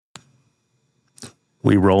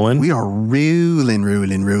We rolling? We are rolling.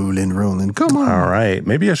 Come on. All right.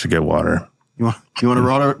 Maybe I should get water. You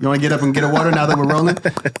want to get up and get a water now that we're rolling?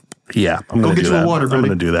 Yeah. I'm going to get you a water, buddy. I'm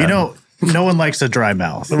going to do that. You know, no one likes a dry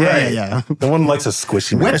mouth. Right. Yeah. No one likes a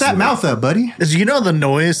squishy mouth. Wet that mouth up, buddy. You know the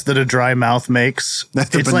noise that a dry mouth makes? That's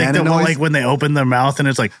the it's like banana noise? like when they open their mouth and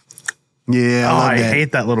it's like, Yeah. I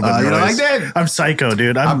hate that little bit of you noise. don't like that? I'm psycho,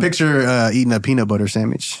 dude. I picture eating a peanut butter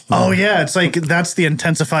sandwich. Oh, yeah. It's like that's the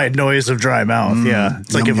intensified noise of dry mouth. Yeah.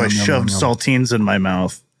 It's like Yum, if I yum, yum, shoved yum, yum. saltines in my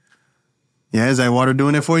mouth. Yeah, is that water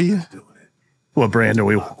doing it for you? What brand are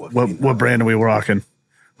we what brand are we rocking?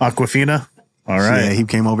 Aquafina? All right. Yeah, he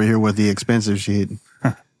came over here with the expensive shit.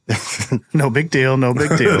 No big deal. No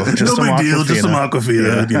big deal. Just No some big deal. Just some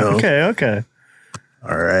Aquafina. Aquafina, you know. Okay.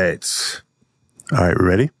 All right. All right.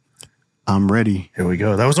 Ready? I'm ready. Here we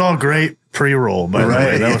go. That was all great pre-roll, by the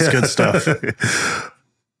way. That was good stuff.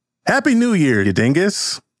 Happy New Year, you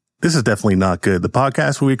dingus. This is definitely not good. The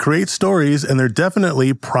podcast where we create stories and they're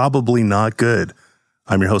definitely probably not good.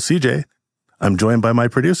 I'm your host, CJ. I'm joined by my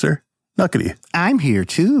producer, Nuckety. I'm here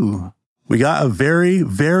too. We got a very,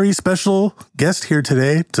 very special guest here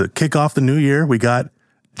today to kick off the new year. We got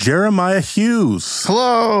Jeremiah Hughes.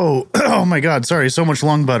 Hello. Oh my God. Sorry. So much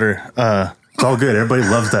lung butter. It's all good. Everybody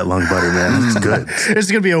loves that lung butter, man. It's good.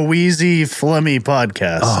 It's going to be a wheezy, phlegmy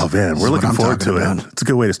podcast. Oh, man. We're looking I'm forward to talking it. about. It's a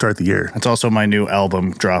good way to start the year. That's also my new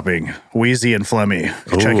album dropping, Wheezy and Phlegmy.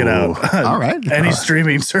 Check it out. All right. Any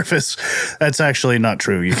streaming service. That's actually not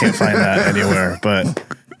true. You can't find that anywhere. But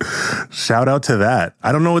Shout out to that.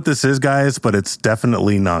 I don't know what this is, guys, but it's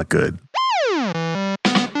definitely not good.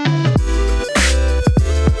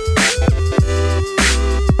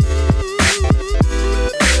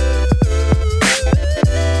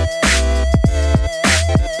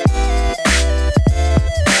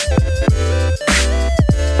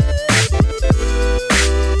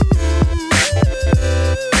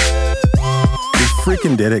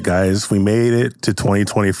 Freaking did it, guys. We made it to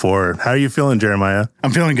 2024. How are you feeling, Jeremiah?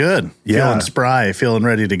 I'm feeling good. Yeah. Feeling spry. Feeling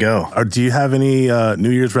ready to go. Do you have any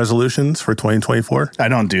New Year's resolutions for 2024? I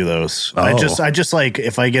don't do those. Oh. I just like,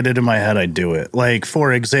 if I get it in my head, I do it. Like,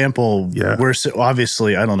 for example, we're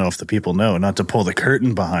obviously, I don't know if the people know, not to pull the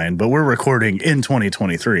curtain behind, but we're recording in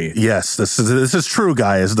 2023. Yes, this is true,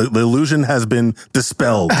 guys. The illusion has been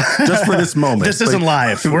dispelled just for this moment. This isn't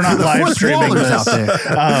live. We're not live streaming wallers out this.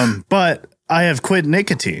 there. But I have quit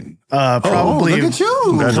nicotine. Probably. look at you.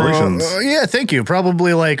 Congratulations. Yeah, thank you.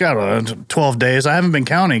 Probably like, I don't know, 12 days. I haven't been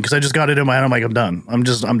counting because I just got it in my head. I'm like, I'm done. I'm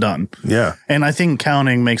done. Yeah. And I think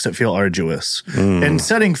counting makes it feel arduous. And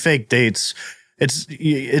setting fake dates,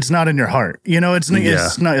 it's not in your heart. You know, it's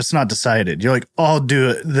not decided. You're like, I'll do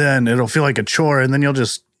it then. It'll feel like a chore, and then you'll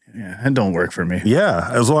just, it don't work for me. Yeah.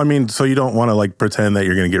 As well, I mean, so you don't want to like pretend that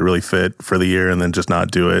you're going to get really fit for the year and then just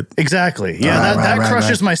not do it. Exactly. Yeah, that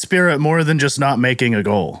crushes my spirit more than just not making a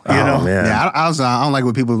goal. You know? Man. Yeah, I don't like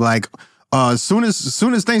when people be like, as soon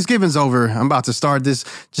as Thanksgiving's over, I'm about to start this.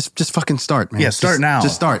 Just fucking start, man. Yeah, start now.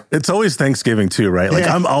 Just start. It's always Thanksgiving too, right? Like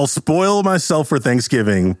Yeah. I'll spoil myself for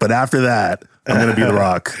Thanksgiving, but after that, I'm going to be the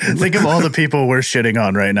Rock. Think of all the people we're shitting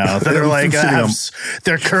on right now that are like,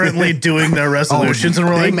 they're currently doing their resolutions, and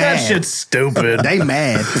we're they like, mad. that shit's stupid. They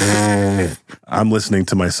mad. I'm listening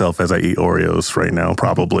to myself as I eat Oreos right now,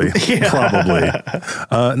 probably. Probably.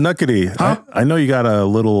 Nuckety, I know you got a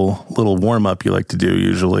little warm up you like to do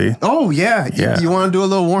usually. Oh yeah. You want to do a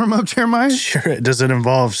little warm up, Jeremiah? Sure. Does it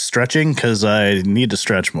involve stretching? Because I need to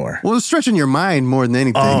stretch more. Well, it's stretching your mind more than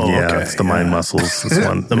anything. Oh, Yeah, okay, it's the mind muscles. This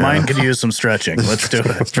one. The mind could use some stretching. Let's do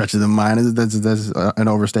it. Stretching the mind. That's an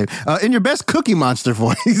overstatement. In your best Cookie Monster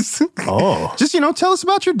voice. Oh. Just, tell us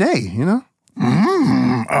about your day,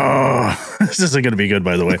 Oh, this isn't going to be good,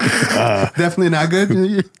 by the way. Definitely not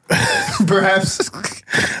good. Perhaps.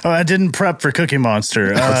 I didn't prep for Cookie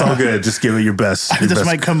Monster. It's all good. Just give it your best. Your This best.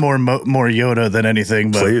 might come more Yoda than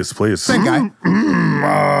anything, but Please. That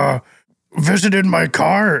guy. visited my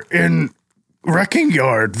car in wrecking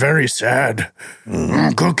yard. Very sad.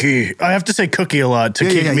 Cookie. I have to say Cookie a lot to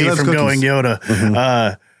keep he me loves from cookies. going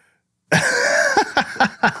Yoda.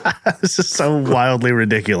 This is so wildly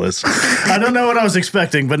ridiculous. I don't know what I was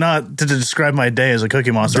expecting, but not to describe my day as a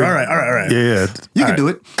Cookie Monster. All right. Yeah. You can do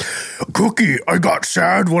it. Cookie, I got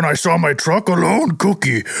sad when I saw my truck alone.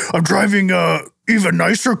 Cookie, I'm driving a even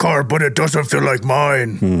nicer car, but it doesn't feel like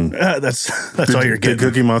mine. That's all you're Did getting.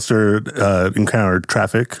 Cookie Monster encounter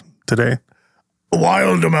traffic today? A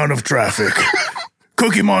wild amount of traffic.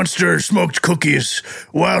 Cookie Monster smoked cookies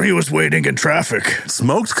while he was waiting in traffic.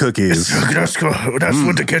 Smoked cookies. That's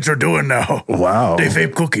what the kids are doing now. Wow. They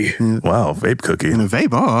vape cookie. Wow, vape cookie. In a vape?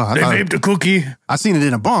 Oh, They vaped a cookie. I seen it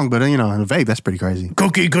in a bong, but in a vape, that's pretty crazy.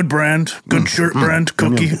 Cookie, good brand. Good shirt brand.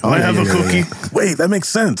 Cookie. Oh, I yeah, have a yeah, cookie. yeah. Wait, that makes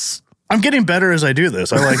sense. I'm getting better as I do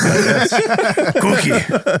this. I like that.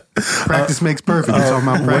 Cookie. Practice makes perfect. It's all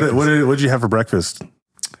about practice. What did you have for breakfast?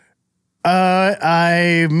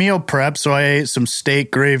 I meal prep, so I ate some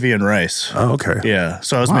steak, gravy, and rice. Oh, okay. Yeah,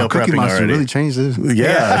 so I was Wow, meal Cookie prepping Monster already. really changed this.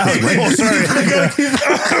 Yeah. Oh, sorry.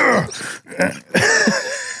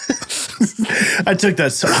 I took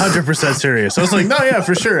that 100% serious. I was like, no, yeah,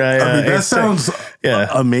 for sure. I mean, that ate steak. sounds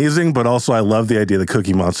amazing, but also I love the idea that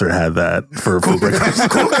Cookie Monster had that for breakfast.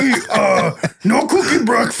 Cookie, no cookie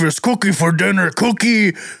breakfast, cookie for dinner,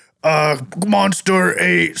 cookie. Monster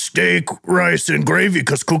ate steak, rice, and gravy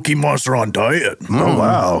because Cookie Monster on diet. Oh,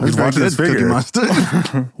 wow. That's He's very watching his good, Cookie figure.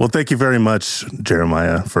 Monster. Well, thank you very much,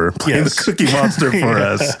 Jeremiah, for playing the Cookie Monster for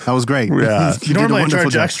us. That was great. Yeah. You did a Normally I wonderful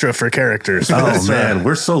charge job. extra for characters. Oh, man.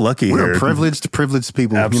 We're so lucky We're here. privileged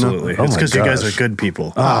people. Absolutely. You know? It's my because you guys gosh. are good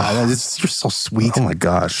people. You're so sweet. Oh, my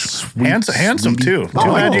gosh. Handsome, too. Too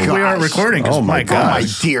Oh, bad my we aren't gosh. recording because, Oh, my my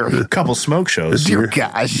gosh. dear. A couple smoke shows. Dear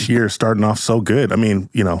gosh. Year starting off so good. I mean,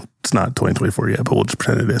 it's not 2024 yet, but we'll just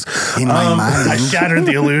pretend it is. In my I mind. shattered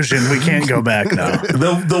the illusion. We can't go back now.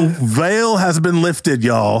 The veil has been lifted,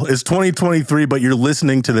 y'all. It's 2023, but you're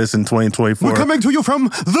listening to this in 2024. We're coming to you from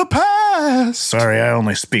the past. Sorry, I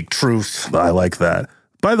only speak truth. I like that.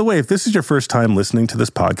 By the way, if this is your first time listening to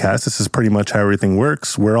this podcast, this is pretty much how everything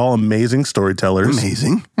works. We're all amazing storytellers.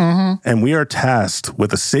 Amazing. And we are tasked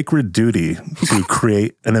with a sacred duty to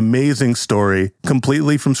create an amazing story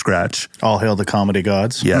completely from scratch. All hail the comedy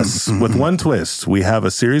gods. Yes, with one twist. We have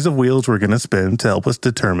a series of wheels we're going to spin to help us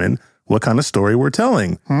determine what kind of story we're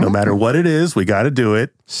telling. No matter what it is, we got to do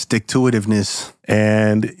it. Stick-to-itiveness.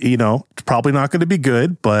 And, it's probably not going to be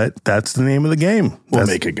good, but that's the name of the game. We'll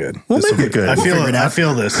make it good. We'll make it good. I feel figure it it. I out.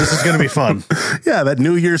 feel this. This is going to be fun. Yeah, that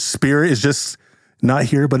New Year's spirit is just not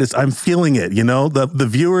here, but I'm feeling it. The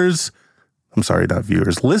viewers, I'm sorry, not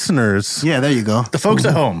viewers, listeners. Yeah, there you go. The folks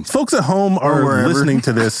at home. Folks at home are wherever. listening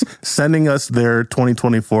to this, sending us their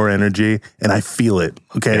 2024 energy, and I feel it.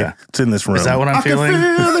 Okay, Yeah. It's in this room. Is that what I'm feeling?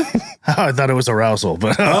 I thought it was arousal,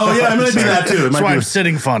 but Oh yeah, it might be that too. It that's might why be I'm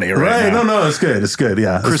sitting funny right. now. No, it's good. It's good.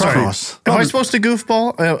 Yeah, It's probably- Crisscross. Am I supposed to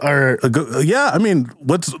goofball or? Yeah, I mean,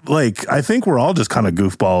 I think we're all just kind of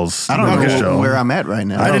goofballs. I don't on this know show. where I'm at right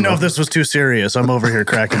now. I didn't know if this was too serious. I'm over here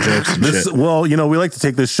cracking jokes and This, shit. well, we like to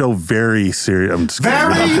take this show very serious. I'm just kidding.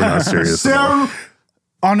 We're not serious. at all.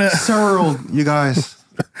 On a Cyril, you guys.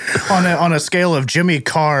 on a scale of Jimmy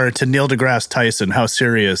Carr to Neil deGrasse Tyson, how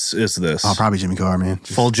serious is this? Oh, probably Jimmy Carr, man.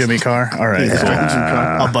 Full Jimmy Carr. All right, cool.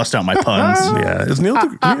 I'll bust out my puns. Yeah, it's Neil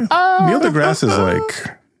deGrasse is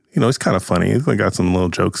like, he's kind of funny. He's got some little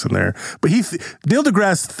jokes in there, but Neil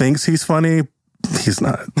deGrasse thinks he's funny. He's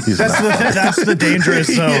not. That's the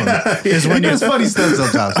dangerous zone. Is when It's funny stuff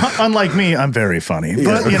sometimes. Unlike me, I'm very funny.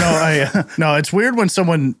 But no, it's weird when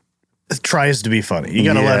someone tries to be funny. You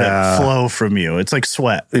got to let it flow from you. It's like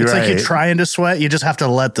sweat. It's like you're trying to sweat. You just have to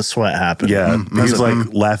let the sweat happen. Yeah, he's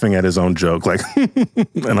like laughing at his own joke, like,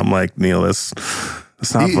 and I'm like, Neil, it's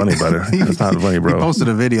not funny, brother. It's not funny, bro. He posted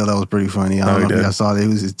a video that was pretty funny. I don't know if you guys saw it. He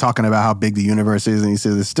was talking about how big the universe is, and he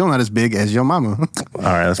said it's still not as big as your mama. All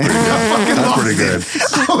right, that's pretty good. That's pretty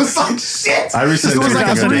good. I was like, shit. I recently It was like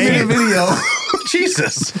a 2008 3-minute video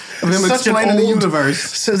Jesus. of him Such an explaining the old- universe.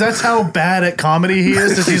 So that's how bad at comedy he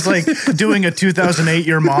is. That he's like doing a 2008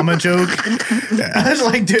 Your Mama joke. I was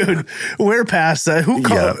like, dude, we're past that. Who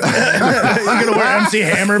called? You're gonna wear MC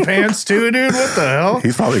Hammer pants too, dude? What the hell?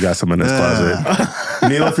 He's probably got some in his closet.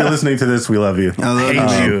 Neil, if you're listening to this, we love you. I love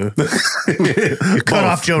Hate you. You cut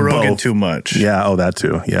off Joe Rogan too much. Yeah. Oh, that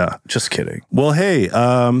too. Yeah. Just kidding. Well, hey,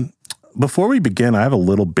 before we begin, I have a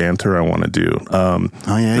little banter I want to do. Oh,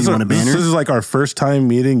 yeah? You want a banner? This is like our first time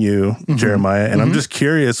meeting you, Jeremiah, and I'm just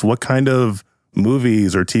curious what kind of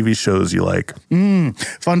movies or TV shows you like.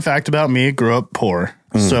 Fun fact about me, grew up poor.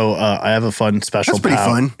 So I have a fun special That's pretty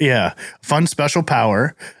fun. Yeah. Fun special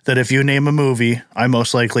power that if you name a movie, I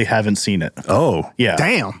most likely haven't seen it. Oh. Yeah.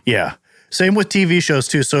 Damn. Yeah. Same with TV shows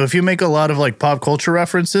too. So if you make a lot of like pop culture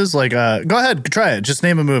references, like go ahead, try it. Just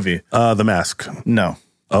name a movie. The Mask. No.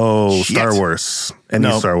 Oh, Shit. Star Wars. Any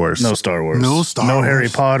Star Wars? No Star Wars. No Star No Wars. Harry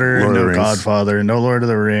Potter. Lord of the No Rings. Godfather. No Lord of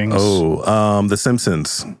the Rings. Oh, The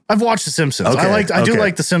Simpsons. I've watched The Simpsons. Okay, I do okay.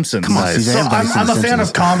 like The Simpsons. Come on, Nice. CJ, So everybody's seen I'm The a fan Simpsons.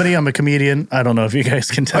 of comedy. I'm a comedian. I don't know if you guys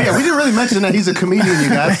can tell. Oh, yeah, we didn't really mention that he's a comedian, you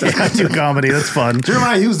guys. I do comedy. That's fun.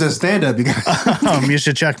 Jeremiah Hughes does stand-up, you guys. You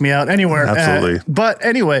should check me out anywhere. Absolutely. But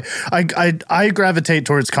anyway, I gravitate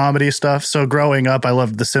towards comedy stuff. So growing up, I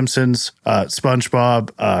loved The Simpsons,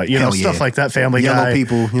 SpongeBob, Hell stuff yeah. like that. Family Yellow Guy.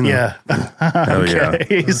 People, you know. Yeah. Hell yeah.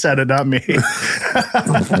 He said it, not me. Big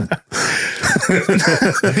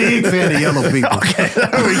fan of yellow people. Okay,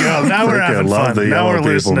 there we go. Now we're Okay, having love the fun. Now yellow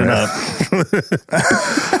we're people, loosening man.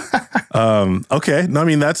 up. Okay. No, I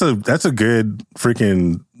mean, that's a good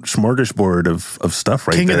freaking smorgasbord of stuff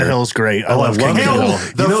right King there. of the Hill's great. I Oh, love I love King of the Hell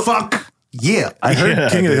Hill. the fuck yeah. I heard Yeah,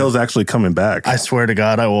 King of the dude. Hill's actually coming back. I swear to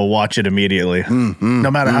God, I will watch it immediately, no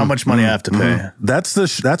matter how much money I have to pay. That's the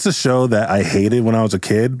show that I hated when I was a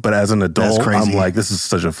kid, but as an adult, That's crazy. I'm like, this is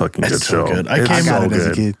such a fucking good It's so show. good. It's I got so it as a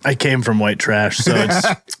good. kid. I came from white trash, so it's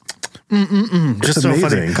just so amazing.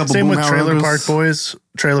 funny. Couple Same with Boomhauer Trailer uncles. Park Boys.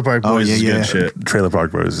 Trailer Park Boys yeah, is yeah. good shit. Trailer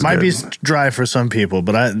Park Boys is Might good. be dry for some people,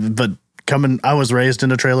 but I was raised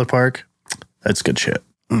in a trailer park. That's good shit.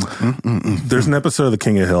 There's an episode of The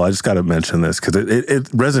King of Hill. I just got to mention this because it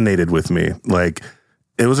resonated with me. Like,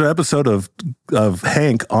 it was an episode of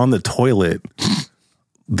Hank on the toilet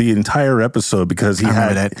the entire episode because he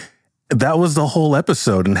remember had that. that was the whole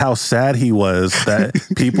episode and how sad he was that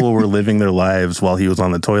people were living their lives while he was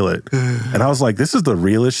on the toilet. And I was like, this is the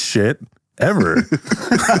realest shit ever.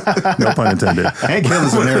 No pun intended. Hank Hill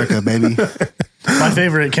is America, baby. My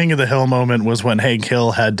favorite King of the Hill moment was when Hank Hill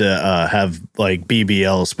had to have like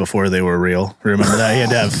BBLs before they were real. Remember that? He had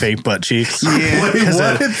to have fake butt cheeks. Yeah. Wait,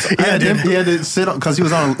 what? He had to sit on because he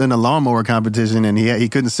was in a lawnmower competition and he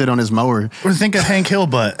couldn't sit on his mower. Or think of Hank Hill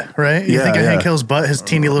butt, right? You Yeah, think of yeah. Hank Hill's butt, his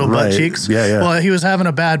teeny little butt Right. cheeks. Yeah, yeah. Well, he was having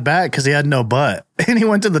a bad back because he had no butt. And he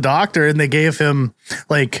went to the doctor and they gave him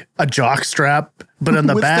like a jock strap, but on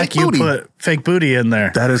the With back fake you booty. put fake booty in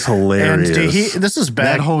there. That is And hilarious. this is That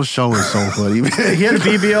bad. whole show is so funny. He had a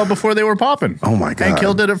BBL before they were popping. Oh my God. Hank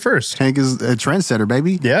Hill did it first. Hank is a trendsetter,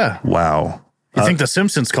 baby. Yeah. Wow. You think the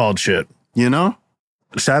Simpsons called shit? You know?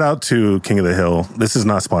 Shout out to King of the Hill. This is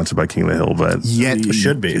not sponsored by King of the Hill, but Yet. It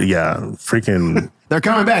should be. yeah, freaking They're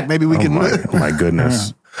coming back. Maybe we can. oh my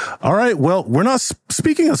goodness. All right. Well, we're not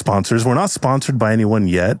speaking of sponsors. We're not sponsored by anyone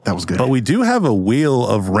yet. That was good. But we do have a wheel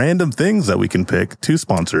of random things that we can pick to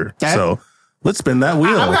sponsor. Okay. So let's spin that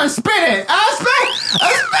wheel. I'm gonna spin it. I'll spin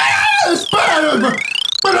it.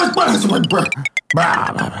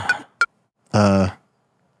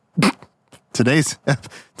 Today's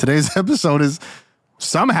episode is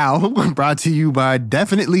somehow brought to you by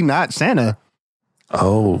Definitely Not Santa.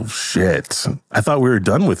 Oh shit! I thought we were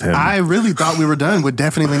done with him. I really thought we were done with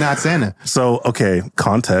Definitely Not Santa. So, okay,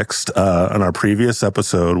 context. On our previous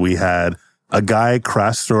episode, we had a guy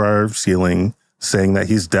crash through our ceiling saying that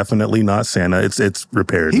he's definitely not Santa. It's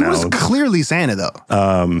repaired He now. was clearly Santa,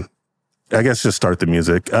 though. I guess just start the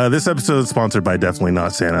music. This episode is sponsored by Definitely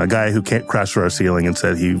Not Santa, a guy who can't crash through our ceiling and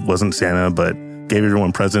said he wasn't Santa, but gave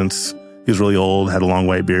everyone presents. He was really old, had a long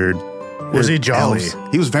white beard. Was he jolly? Elves.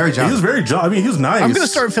 He was very jolly. He was very jolly. I mean, he was nice. I'm going to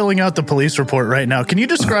start filling out the police report right now. Can you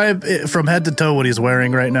describe it from head to toe what he's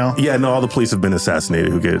wearing right now? Yeah, no, all the police have been assassinated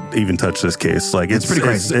who get even touch this case. Like it's pretty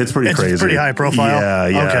crazy. It's pretty crazy. It's pretty high profile.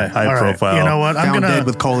 Yeah, Okay, high all right. profile. You know what? Found dead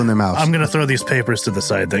with coal in their mouths. I'm gonna throw these papers to the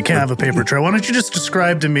side. They can't have a paper trail. Why don't you just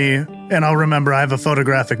describe to me, and I'll remember. I have a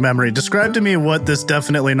photographic memory. Describe to me what this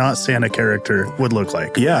Definitely Not Santa character would look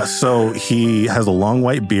like. Yeah, so he has a long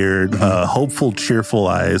white beard, hopeful, cheerful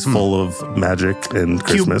eyes, full of magic and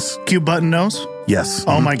Christmas. Cute button nose. Yes.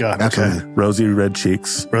 Oh my God. Absolutely. Okay. Rosy red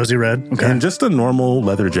cheeks. Rosy red. Okay. And just a normal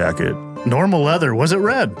leather jacket. Normal leather. Was it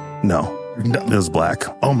red? No, it was black.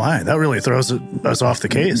 Oh my. That really throws us off the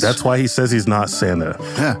case. That's why he says he's not Santa.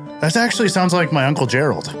 Yeah. That actually sounds like my Uncle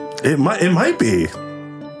Gerald. It might be.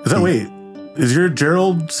 Is that wait? Is your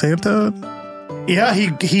Gerald Santa? Yeah,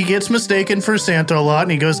 he gets mistaken for Santa a lot,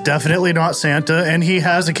 and he goes, definitely not Santa, and he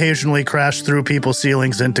has occasionally crashed through people's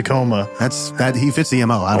ceilings in Tacoma. He fits the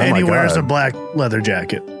MO. I don't And my he wears God. a black leather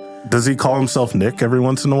jacket. Does he call himself Nick every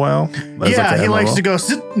once in a while? As Yeah, like a he likes MO? to go,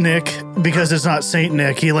 sit Nick, because it's not Saint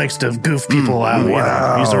Nick. He likes to goof people out. You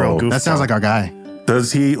know, he's a real Wow. goof. That sounds like our guy.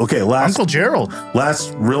 Does he? Okay, Uncle Gerald.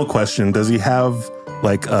 last real question. Does he have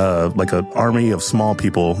like an army of small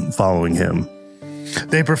people following him?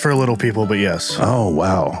 They prefer little people, but yes. Oh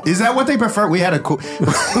wow. Is that what they prefer? We had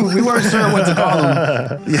we weren't sure what to call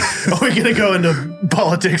him. Are we going to go into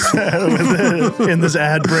politics in this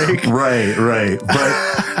ad break? Right.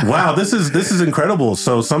 But wow, this is incredible.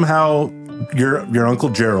 So somehow your Uncle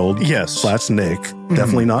Gerald, Yes. / Nick,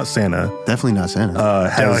 definitely not Santa, Definitely not Santa.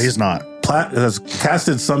 No, he's not. has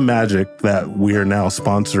casted some magic that we are now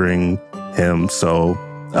sponsoring him. So,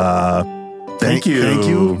 thank you. Thank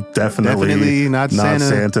you. Definitely not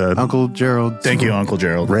Santa. Uncle Gerald. Thank you, Uncle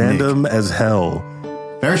Gerald. Random as hell.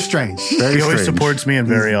 Very strange. Very He always strange. supports me in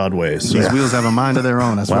very odd ways. These wheels have a mind of their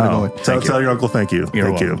own. That's where Wow. they're going. Tell your uncle thank you. You're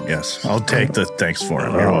Thank you. welcome. Yes, I'll take the thanks for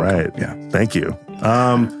him. You're All welcome. right. Yeah. Thank you.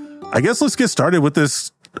 I guess let's get started with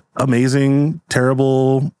this amazing,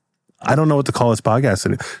 terrible. I don't know what to call this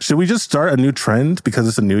podcast. Should we just start a new trend because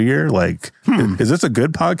it's a new year? Like, is this a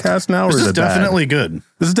good podcast now, or This is is it bad? definitely good.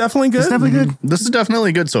 This is definitely good. It's definitely good. This is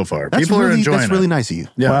definitely good so far. That's People are enjoying That's it. really nice of you.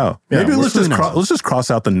 Yeah. Wow. Yeah, Maybe we're let's just cross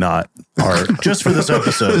out the not part. just for this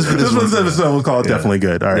episode. Just for this one. episode, we'll call it definitely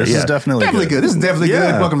good. All right. This yeah. is definitely Good. This is definitely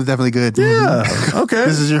Yeah. good. Welcome to Definitely Good. Yeah. Okay.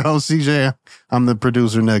 This is your host, CJ. I'm the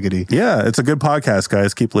producer, Nuggety. Yeah, it's a good podcast,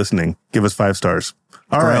 guys. Keep listening. Give us 5 stars.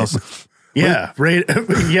 All Or right. else. Yeah, rate.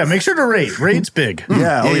 Yeah, make sure to rate. Rate's big.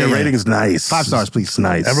 Yeah. Oh, yeah. yeah. Rating's nice. 5 stars, please. It's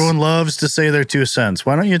nice. Everyone loves to say their 2 cents.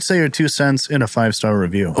 Why don't you say your 2 cents in a 5-star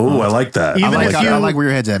review? Oh, I like that. Even I if like you- I like where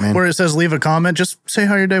your head's at, man. Where it says leave a comment, just say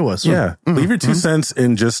how your day was. Yeah. Leave your 2 cents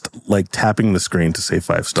in just like tapping the screen to say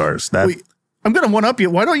 5 stars. That. Wait, I'm gonna one up you.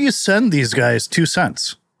 Why don't you send these guys 2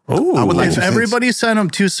 cents? Oh, I would like If to- everybody sent them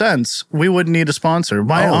 2 cents, we wouldn't need a sponsor.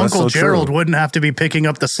 My Oh, that's Uncle so Gerald true. wouldn't have to be picking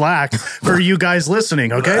up the slack for you guys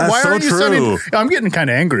listening. Okay, That's why so aren't you true. sending? I'm getting kind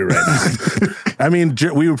of angry right now. I mean,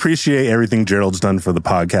 we appreciate everything Gerald's done for the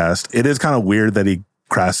podcast. It is kind of weird that he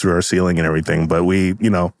crashed through our ceiling and everything, but we,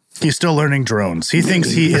 He's still learning drones. He thinks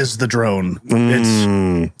he is the drone.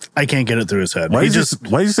 I can't get it through his head. why He do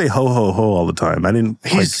you say ho ho ho all the time? I didn't.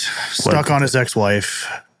 he's stuck on his ex-wife.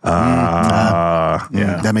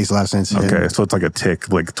 Yeah. That makes a lot of sense. Yeah. Okay, so it's like a tick,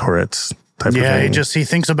 like Tourette's type of Yeah, thing. he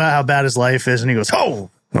thinks about how bad his life is, and he goes oh,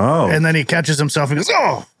 Oh, and then he catches himself and goes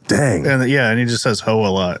oh, dang. and and he just says ho a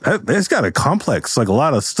lot. It's got a complex, like a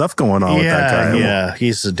lot of stuff going on with that guy. Yeah,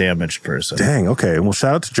 he's a damaged person. Dang. Okay. Well,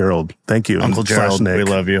 shout out to Gerald. Thank you, Uncle Slash Gerald, Nick, we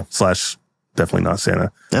love you. / definitely not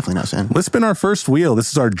Santa. Definitely not Santa. Let's spin our first wheel. This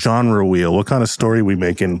is our genre wheel. What kind of story we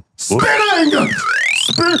making? Whoop. Spinning!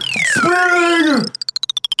 Spinning!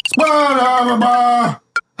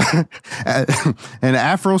 An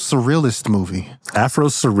Afro surrealist movie. Afro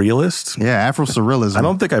surrealist. Yeah, Afro surrealism. I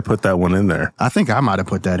don't think I put that one in there. I think I might have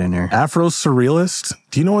put that in there. Afro surrealist.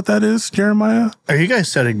 Do you know what that is, Jeremiah? Are you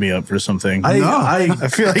guys setting me up for something? I I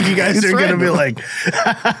feel like you guys It's are going to be random. like,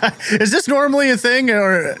 is this normally a thing?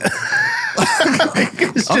 Or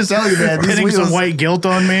it's I'll just tell you, man, these putting some wheels- white guilt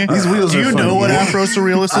on me? These wheels Do are you funny. know what Afro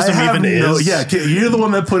surrealism even is? Yeah, you're the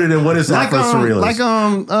one that put it in. What is Afro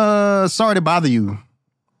surrealist? Sorry to bother you.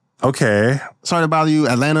 Okay. Sorry to bother you,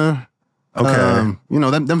 Atlanta. Okay.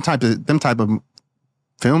 Them type of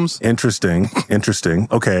films. Interesting.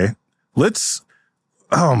 Okay. Let's.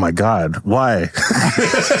 Oh my God. Why?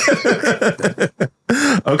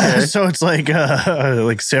 Okay. So it's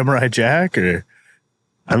like Samurai Jack, or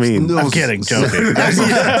I mean, No, I'm kidding, joking.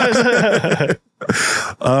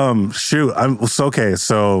 shoot. Okay.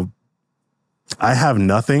 So I have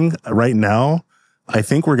nothing right now. I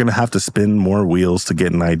think we're gonna have to spin more wheels to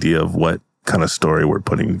get an idea of what kind of story we're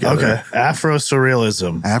putting together. Okay, Afro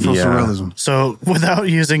surrealism. Afro surrealism. So without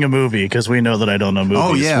using a movie, because we know that I don't know movies.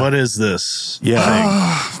 Oh, yeah. What is this?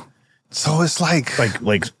 Yeah. So it's like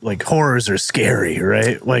Horrors are scary,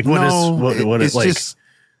 right? Like what no, is what it's is like? just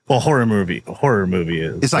Well, horror movie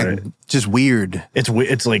is. it's like right? just weird. It's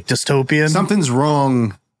like dystopian. Something's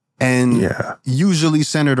wrong, and Yeah. usually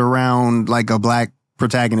centered around like a black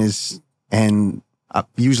protagonist, and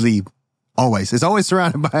usually it's always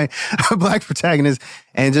surrounded by a black protagonist,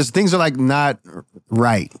 and just things are like not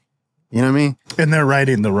right. You know what I mean? And they're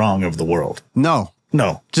righting the wrong of the world. No,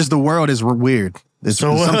 No. the world is weird.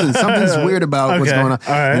 So- Something's weird about what's Okay, going on,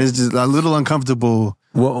 all right. and it's just a little uncomfortable.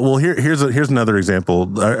 Well, here's another example.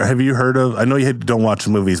 Have you heard of? I know you don't watch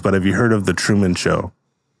movies, but have you heard of the Truman Show?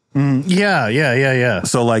 Yeah.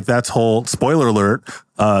 So like that's whole spoiler alert.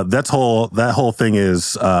 That whole thing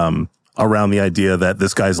is around the idea that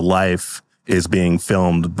this guy's life is being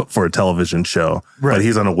filmed for a television show, Right. but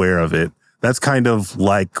he's unaware of it. That's kind of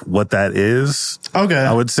like what that is. Okay.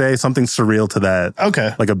 I would say something surreal to that.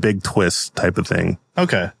 Okay. Like a big twist type of thing.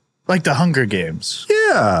 Okay. Like the Hunger Games.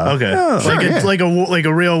 Yeah. Okay. Yeah. Like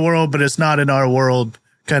a real world, but it's not in our world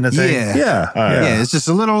kind of thing. Yeah, Yeah. All right. yeah. It's just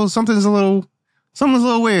something's a little Something's a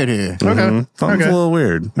little weird here. Okay. Something's a little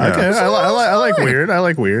weird. Yeah. Okay. I like weird. I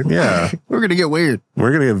like weird. Yeah. We're gonna get weird.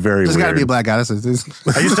 We're gonna get very There's weird. got to be a black guy. This. I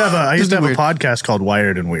used to have weird. a podcast called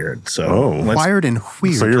Wired and Weird. So Wired and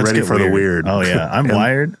weird. So you're let's ready get for the weird. Oh yeah, I'm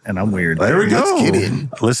wired and I'm weird. There we go. Let's get it.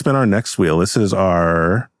 Let's spin our next wheel. This is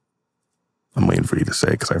our. I'm waiting for you to say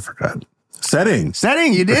because I forgot. Setting.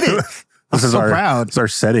 Setting. You did it. I'm This is so our, proud. This is our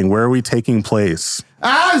setting. Where are we taking place?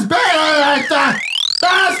 I'm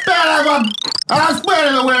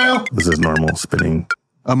spinning the wheel. This is normal spinning.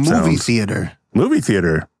 A movie Sounds. theater. Movie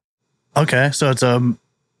theater. Okay, so it's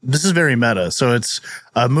this is very meta. So it's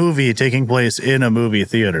a movie taking place in a movie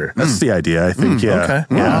theater. That's the idea, I think. Yeah. Okay.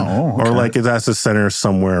 Yeah. Wow, okay. Or like it has to center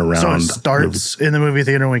somewhere around. So it starts in the movie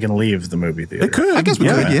theater and we can leave the movie theater. It could. I guess we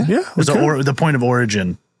yeah. could, yeah. Yeah. we could. The point of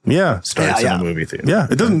origin Yeah. starts Yeah, in the movie theater. Yeah.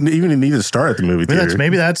 It doesn't even need to start at the movie theater.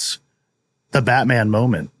 Maybe that's the Batman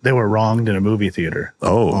moment. They were wronged in a movie theater.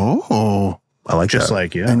 Oh. I like Just that.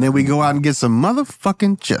 like, yeah. And then we go out and get some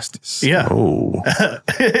motherfucking justice. Yeah. Oh.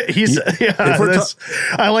 He's If we're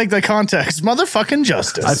I like the context. Motherfucking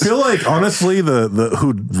justice. I feel like honestly, the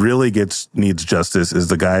who really needs justice is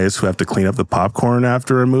the guys who have to clean up the popcorn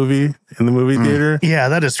after a movie in the movie theater. yeah,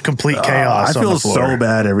 that is complete chaos. I on feel the floor. so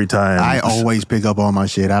bad every time. I always pick up all my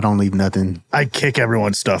shit. I don't leave nothing. I kick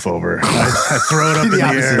everyone's stuff over. I throw it up in the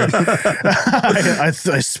air. I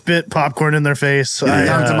spit popcorn in their face.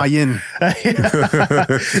 Down to my yin.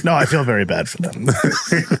 No, I feel very bad for them.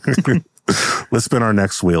 Let's spin our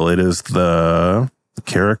next wheel. It is the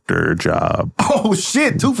character job. Oh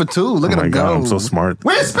shit! 2 for 2. Look Oh at my him god, go. I'm so smart.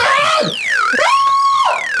 We're spinning.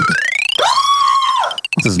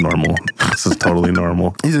 This is normal. This is totally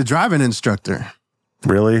normal. He's a driving instructor.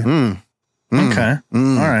 Really? Okay. All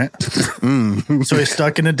right. So he's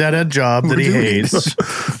stuck in a dead-end job that he hates.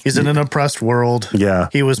 He's in an oppressed world. Yeah.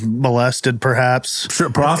 He was molested, perhaps. Sure,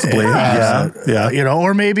 possibly. Yeah.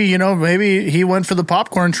 Or maybe he went for the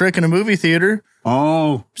popcorn trick in a movie theater.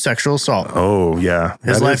 Oh, Sexual assault. Oh, yeah.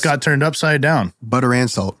 His That life is got turned upside down. butter and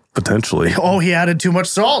salt. potentially. Oh, he added too much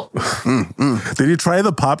salt. Did he try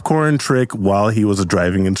the popcorn trick while he was a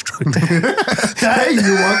driving instructor? Hey,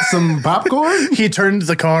 you want some popcorn? He turned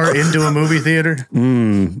the car into a movie theater.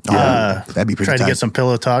 That'd be pretty Tried to tight. get some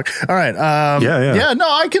pillow talk. All right. Yeah. No,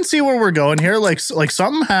 I can see where we're going here. Like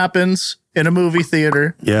something happens in a movie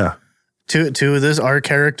theater Yeah. to this our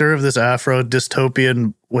character of this Afro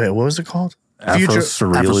dystopian. Wait, what was it called?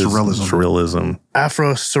 Afro-surrealism.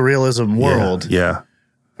 Afro surrealism world. Yeah.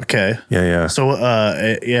 Okay. Yeah. So,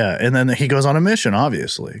 and then he goes on a mission,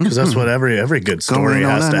 obviously, because that's what every good story in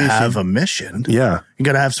on has that to mission. have a mission. Yeah, You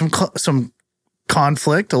got to have some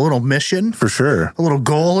conflict, a little mission, for sure. a little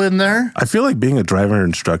goal in there. I feel like being a driver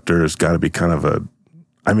instructor has got to be kind of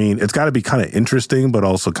it's got to be kind of interesting, but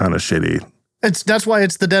also kind of shitty. That's why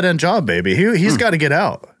it's the dead end job, baby. He's got to get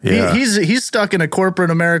out. Yeah. He's stuck in a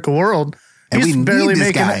corporate America world. And we need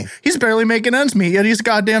this guy. He's barely making ends meet, yet he's a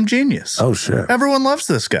goddamn genius. Oh shit! Everyone loves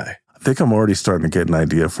this guy. I think I'm already starting to get an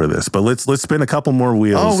idea for this, but let's spin a couple more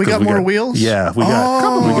wheels. Oh, we 'cause got more wheels? Yeah, we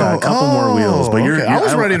got a couple more wheels. But okay. I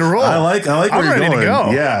was ready to roll. I like I'm where you're ready to going.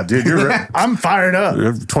 go. Yeah, dude, you're ready. I'm fired up.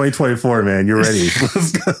 2024, man, you're ready.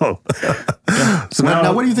 Let's go. So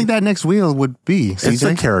Now, what do you think that next wheel would be, CJ? It's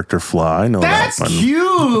a character flaw. I know That's that one.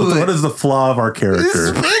 cute. What is the flaw of our character?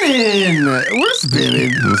 It's spinning. We're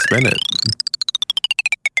spinning. Let's spin it.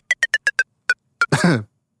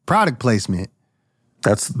 Product placement.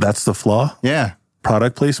 That's the flaw. Yeah.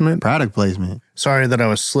 Product placement. Product placement. Sorry that I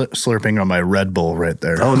was slurping on my Red Bull right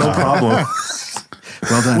there. Oh, no problem.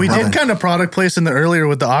 Well done. We well did done. kind of product placing the earlier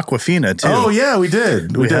with the Aquafina too. Oh yeah, we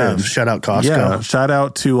did. We did. have. Shout out Costco. Yeah, shout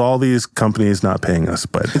out to all these companies not paying us,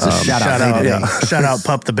 but It's a shout out. Shout out, Hey, today. shout out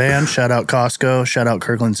Pup the Band. Shout out Costco. Shout out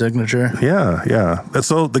Kirkland Signature. yeah.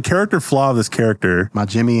 So the character flaw of this character My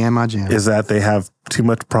Jimmy and my Jam. is that they have too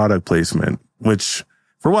much product placement, which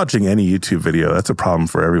if we're watching any YouTube video, that's a problem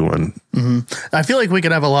for everyone. I feel like we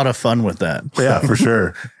could have a lot of fun with that. Yeah, for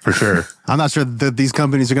sure. For sure. I'm not sure that these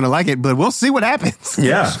companies are going to like it, but we'll see what happens.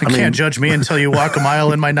 Yeah. You can't judge me until you walk a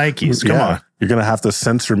mile in my Nikes. Come on. You're going to have to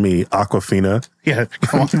censor me, Aquafina. Yeah.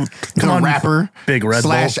 Come on. Come The on. rapper Big Red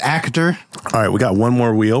Bull. / actor. All right, we got one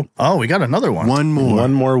more wheel. Oh, we got another one. One more.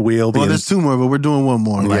 One more wheel. Well, there's two more, but we're doing one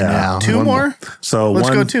more right Yeah. now. Two one more? So Let's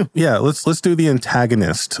go two. Yeah, let's do the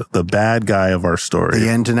antagonist, the bad guy of our story. The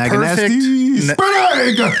antagonist.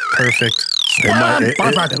 Perfect.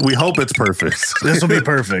 Perfect. We hope it's perfect. This will be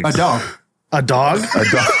perfect. A dog. A dog? A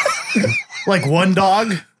dog. Like one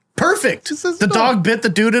dog? Perfect. The dog bit the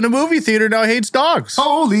dude in a movie theater. Now hates dogs.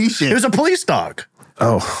 Holy shit. It was a police dog.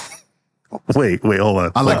 Oh, Wait, hold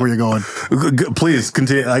on. I like where you're going. Please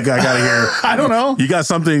continue. I gotta hear. I don't know. You got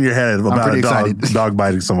something in your head about a dog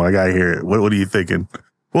biting someone. I gotta hear it. What are you thinking?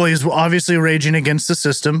 Well, he's obviously raging against the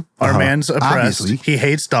system. Our man's oppressed. Obviously. He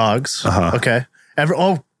hates dogs. Okay.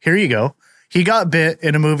 Here you go. He got bit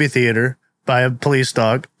in a movie theater by a police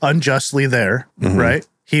dog, unjustly there, right?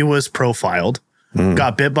 He was profiled.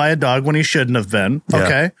 Got bit by a dog when he shouldn't have been. Yeah.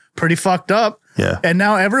 Okay. Pretty fucked up. Yeah. And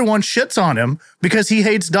now everyone shits on him because he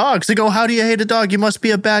hates dogs. They go, how do you hate a dog? You must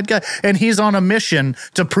be a bad guy. And he's on a mission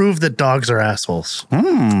to prove that dogs are assholes.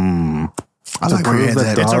 I like where your head's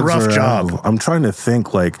at. It's a rough job. I'm trying to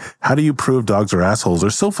think, like, how do you prove dogs are assholes? They're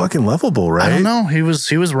so fucking lovable, right? I don't know. He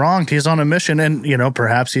was wronged. He's on a mission, and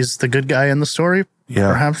perhaps he's the good guy in the story.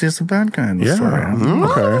 Yeah. Perhaps he's the bad guy in the story.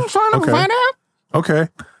 Okay.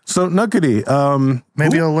 So Nuggety,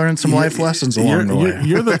 Maybe I'll learn some life lessons along the way.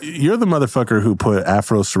 You're the motherfucker who put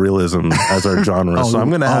Afro surrealism as our genre. So I'm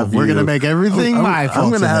gonna have we're gonna make everything my fault.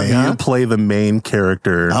 I'm gonna have today, you play the main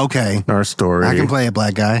character. Okay. In our story. I can play a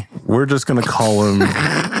black guy. We're just gonna call him.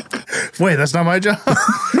 Wait, that's not my job. I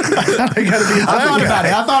thought I gotta be. I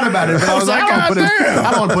thought about it. But I was like, I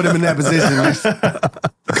don't want to put him in that position.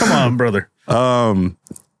 Come on, brother.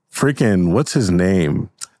 Freaking, what's his name?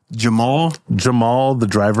 Jamal, the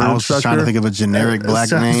driver I was instructor. trying to think of a generic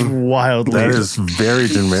black name. Wildly. That is very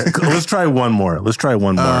generic. Let's try one more.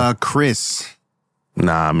 Chris.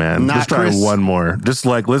 Nah, man. Not Let's try Chris. one more. Just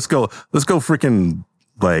like let's go freaking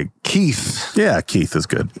like Keith. Yeah, Keith is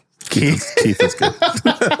good. Keith is good.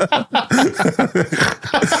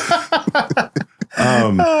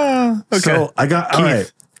 Okay. So I got all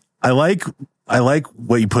right. I like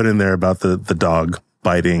what you put in there about the dog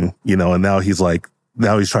biting, and now he's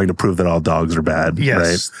trying to prove that all dogs are bad.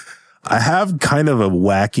 Yes. Right. I have kind of a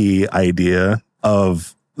wacky idea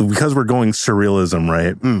of, because we're going surrealism,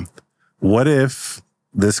 right? What if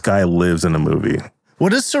this guy lives in a movie?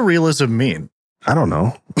 What does surrealism mean? I don't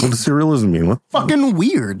know. What does surrealism mean? What? Fucking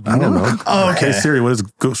weird. I don't know. Oh, okay. Hey Siri, what is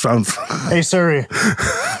sound? Hey Siri,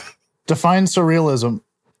 define surrealism.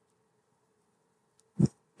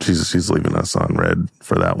 She's leaving us on red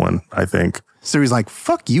for that one, I think. Siri's like,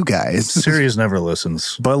 fuck you guys. Siri never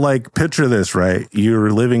listens. But like, picture this, right?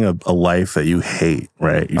 You're living a life that you hate,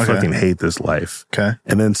 right? You fucking hate this life. Okay.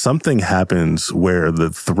 And then something happens where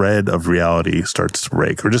the thread of reality starts to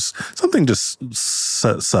break, or just something just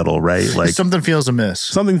subtle, right? Like something feels amiss.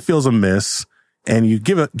 Something feels amiss, and you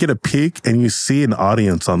get a peek, and you see an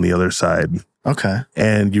audience on the other side. Okay.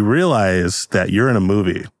 And you realize that you're in a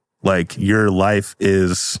movie. Like, your life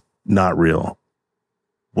is not real.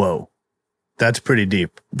 Whoa. That's pretty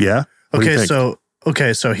deep. Yeah? So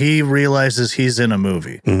he realizes he's in a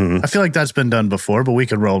movie. I feel like that's been done before, but we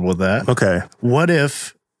could roll with that. Okay. What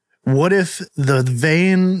if the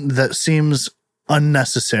vein that seems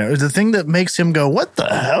unnecessary, the thing that makes him go, what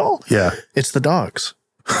the hell? Yeah. It's the dogs.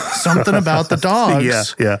 Something about the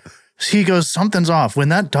dogs. Yeah. He goes, something's off. When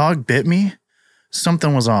that dog bit me,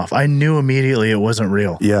 something was off. I knew immediately it wasn't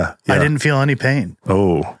real. Yeah. I didn't feel any pain.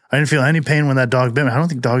 Oh. I didn't feel any pain when that dog bit me. I don't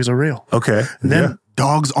think dogs are real. Okay. Then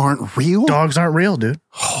dogs aren't real? Dogs aren't real, dude.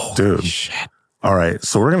 Oh, dude. Shit. All right.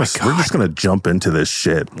 So we're just gonna jump into this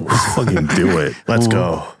shit. Let's fucking do it. Let's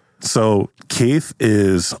go. So Keith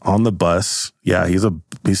is on the bus. Yeah,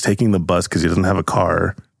 he's taking the bus because he doesn't have a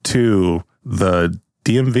car to the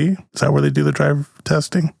DMV. Is that where they do the driver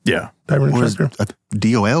testing? Yeah. Driver instructor?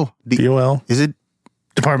 DOL? DOL? Is it?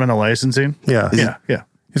 Department of Licensing? Yeah. Yeah.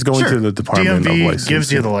 He's going to the Department of Licensing. DMV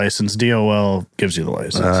gives you the license. DOL gives you the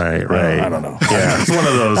license. All right. I don't know. Yeah, it's one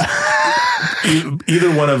of those.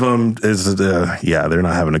 Either one of them is, they're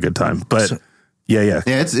not having a good time. But yeah. Yeah,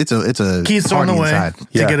 it's a Keith's on the way inside. to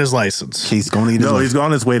get his license. Keith's going to get his license. He's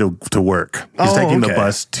on his way to work. He's taking the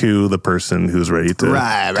bus to the person who's ready to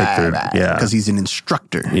right. Yeah. Because he's an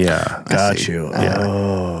instructor. Yeah. Got you. Yeah.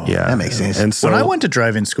 Oh. Yeah. That makes sense. And so when I went to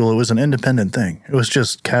driving school, it was an independent thing. It was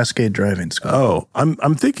just Cascade Driving School. Oh,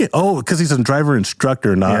 I'm thinking, because he's a driver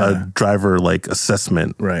instructor, not a driver like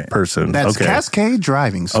assessment person. That's Cascade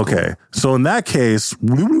Driving School. Okay. So in that case,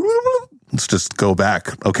 let's just go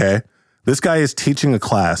back. Okay. This guy is teaching a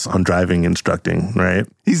class on driving instructing, right?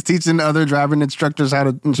 He's teaching other driving instructors how to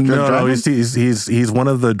instruct driving? No, he's one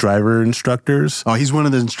of the driver instructors. Oh, he's one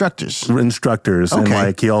of the instructors. Okay. And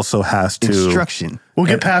like he also has to instruction. We'll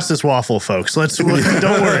get past this waffle, folks. Don't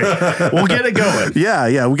worry. We'll get it going.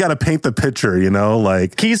 Yeah. We got to paint the picture,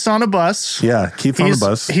 like Keith's on a bus. Yeah, Keith's on the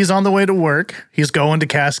bus. He's on the way to work. He's going to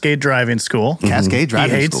Cascade Driving School. Cascade Driving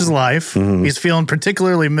School. He hates his life. He's feeling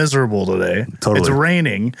particularly miserable today. Totally. It's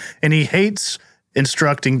raining, and he hates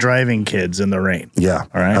instructing driving kids in the rain. Yeah.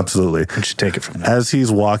 All right. Absolutely. We should take it from there. As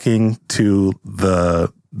he's walking to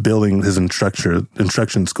the building his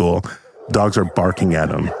instruction school, dogs are barking at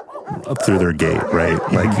him through their gate, right?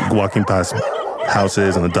 Like walking past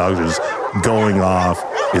houses and the dogs are just going off.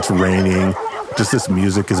 It's raining. Just this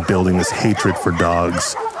music is building this hatred for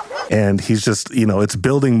dogs. And he's just, it's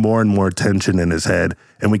building more and more tension in his head.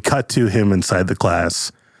 And we cut to him inside the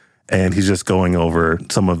class and he's just going over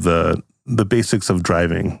some of the basics of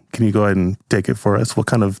driving. Can you go ahead and take it for us? What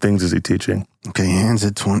kind of things is he teaching? Okay, hands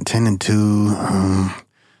at 10 and 2.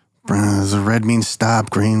 Red means stop,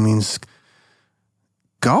 green means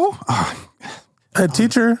go? A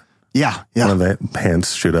teacher? Yeah. One of the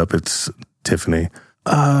hands shoot up. It's Tiffany.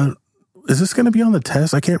 Is this going to be on the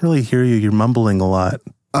test? I can't really hear you. You're mumbling a lot.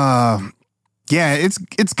 Yeah,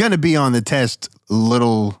 it's going to be on the test,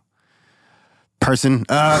 little person.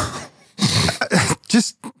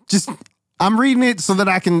 Just I'm reading it so that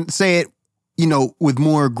I can say it, with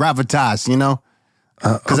more gravitas,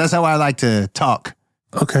 because that's how I like to talk.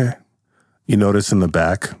 Okay. You notice in the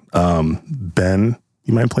back, Ben,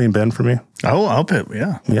 you mind playing Ben for me? Oh, I'll pit,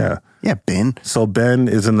 yeah. Yeah. Yeah, Ben. So Ben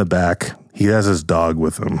is in the back. He has his dog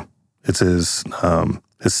with him. It's his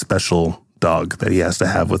special dog that he has to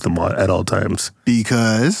have with him at all times.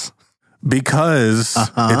 Because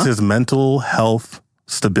it's his mental health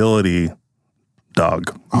stability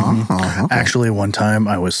dog. Okay. Actually, one time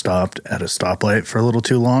I was stopped at a stoplight for a little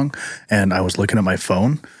too long, and I was looking at my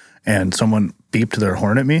phone, and someone beeped their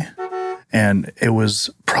horn at me, and it was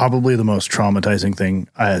probably the most traumatizing thing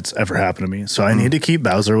that's ever happened to me. So I need to keep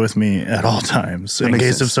Bowser with me at all times in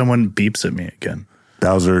case if someone beeps at me again.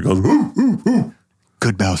 Bowser goes, woo, woo, woo.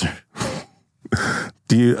 Good Bowser.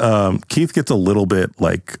 Do you, Keith gets a little bit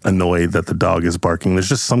annoyed that the dog is barking. There's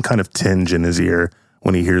just some kind of tinge in his ear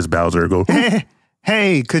when he hears Bowser go,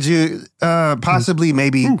 Hey, could you possibly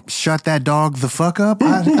maybe shut that dog the fuck up?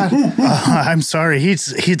 I'm sorry.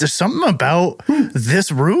 There's something about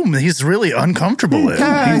this room he's really uncomfortable in.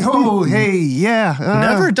 Yeah.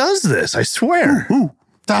 Never does this, I swear.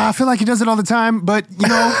 I feel like he does it all the time, but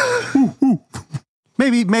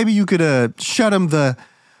maybe you could shut him the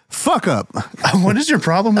fuck up. What is your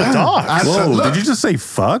problem with dogs? whoa, did you just say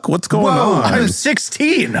fuck? What's going on? I'm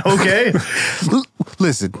 16, okay?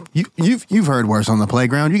 Listen, you've heard worse on the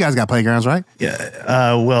playground. You guys got playgrounds, right?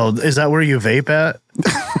 Yeah. Well, is that where you vape at?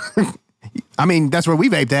 I mean, that's where we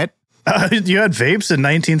vaped at. You had vapes in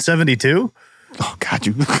 1972? Oh God,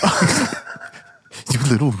 you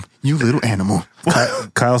little animal.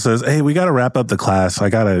 Kyle says, "Hey, we got to wrap up the class. I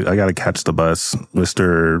gotta catch the bus,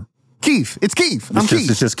 Mr. Keith. It's Keith.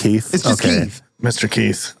 It's just Keith. It's just Keith. Mr.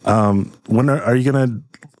 Keith. When are you gonna?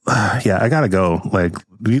 Yeah, I gotta go.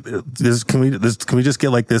 Can we just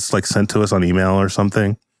get this sent to us on email or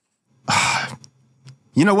something?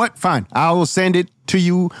 You know what? Fine. I will send it to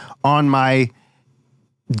you on my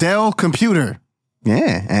Dell computer.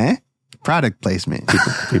 Yeah, product placement.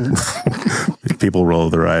 People roll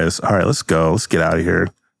their eyes. All right, let's go. Let's get out of here.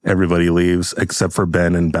 Everybody leaves except for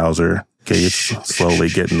Ben and Bowser. Okay, he's slowly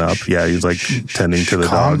getting up. Yeah, he's tending to the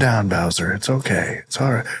dog. Calm down, Bowser. It's okay. It's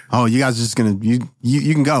all right. Oh, you guys are just gonna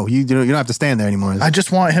you can go. You don't have to stand there anymore. I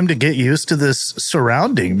just want him to get used to this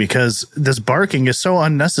surrounding because this barking is so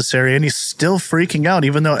unnecessary, and he's still freaking out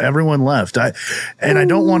even though everyone left. I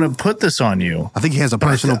don't want to put this on you. I think he has a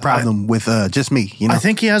personal problem with just me. I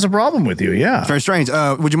think he has a problem with you. Yeah, very strange.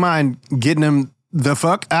 Would you mind getting him the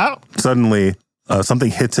fuck out? Suddenly,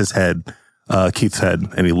 something hits his head. Keith's head,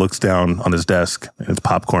 and he looks down on his desk, and it's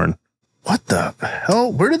popcorn. What the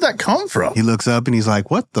hell? Where did that come from? He looks up and he's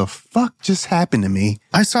like, what the fuck just happened to me?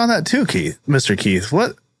 I saw that too, Keith. Mr. Keith.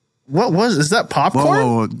 What is that popcorn?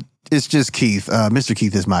 Whoa. It's just Keith. Mr.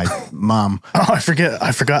 Keith is my mom. Oh, I forgot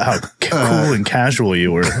how cool and casual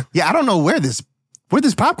you were. Yeah, I don't know where this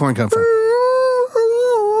popcorn come from.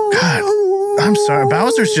 God, I'm sorry.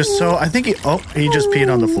 Bowser's just so, I think he just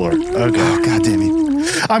peed on the floor. Okay. Oh, God damn it.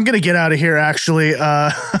 I'm going to get out of here, actually.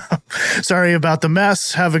 Sorry about the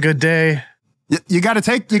mess. Have a good day. You got to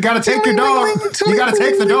take your dog. You got to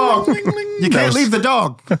take the dog. You can't leave the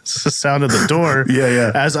dog. That's the sound of the door.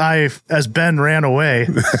 Yeah. As Ben ran away,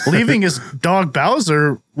 leaving his dog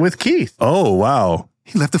Bowser with Keith. Oh, wow.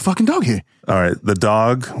 He left the fucking dog here. All right. The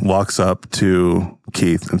dog walks up to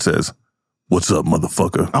Keith and says, "What's up,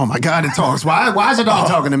 motherfucker?" Oh my God, it talks. Why is the dog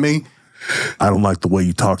talking to me? "I don't like the way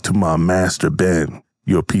you talk to my master, Ben.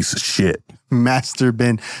 You're a piece of shit." Master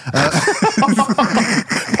Ben.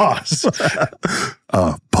 Pause.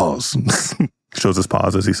 Pause. Shows his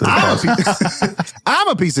pause as he says pause. I'm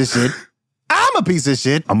a piece of shit. I'm a piece of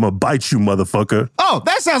shit. I'm gonna bite you, motherfucker. Oh,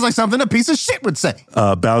 that sounds like something a piece of shit would say.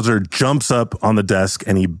 Bowser jumps up on the desk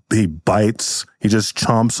and he bites. He just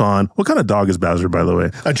chomps on. What kind of dog is Bowser, by the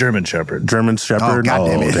way? A German Shepherd. German Shepherd? God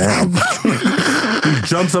damn it. Damn. He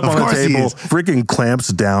jumps up on the table, freaking clamps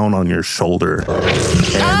down on your shoulder.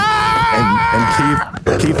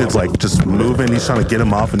 And Keith is like just moving. He's trying to get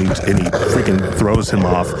him off, and he freaking throws him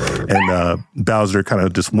off. And Bowser kind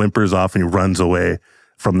of just whimpers off and he runs away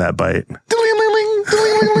from that bite.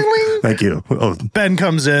 Thank you. Oh, Ben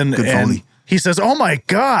comes in and he says, "Oh my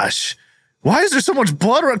gosh, why is there so much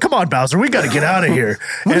blood around? Come on, Bowser, we got to get out of here."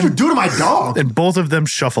 What did you do to my dog? And both of them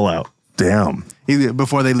shuffle out. damn.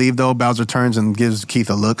 Before they leave, though, Bowser turns and gives Keith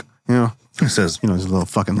a look. He says, his little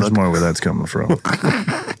fucking look. There's more where that's coming from.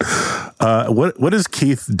 What is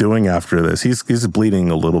Keith doing after this? He's bleeding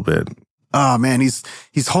a little bit. Oh man, he's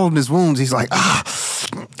holding his wounds. He's like, what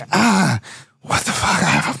the fuck? I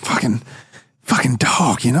have a fucking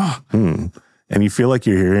dog, And you feel like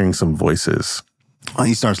you're hearing some voices.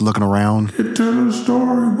 He starts looking around. Get to the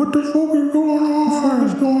story. What the fuck is going on?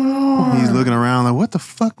 What's going on? He's looking around like, what the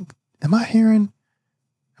fuck am I hearing?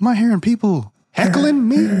 Am I hearing people heckling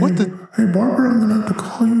me? What the? Hey, Barbara, I'm gonna have to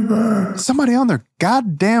call you back. Somebody on their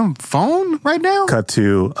goddamn phone right now? Cut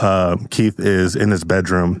to Keith is in his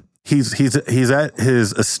bedroom. He's at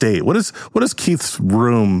his estate. What does Keith's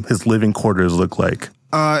room, his living quarters, look like?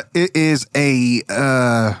 It is a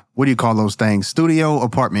what do you call those things? Studio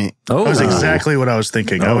apartment. Oh, that's exactly what I was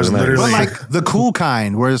thinking. I was nice. literally But like the cool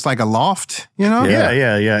kind, where it's like a loft,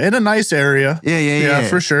 Yeah. In a nice area. Yeah,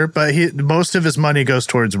 for sure. But most of his money goes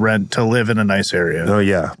towards rent to live in a nice area. Oh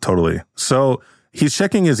yeah, totally. So he's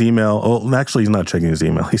checking his email. Oh, actually, he's not checking his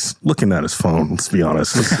email. He's looking at his phone. Let's be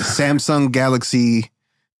honest. Samsung Galaxy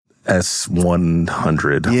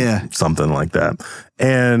S100. Yeah. Something like that.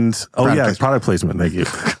 And product placement. Thank you.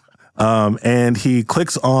 And he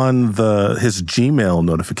clicks on his Gmail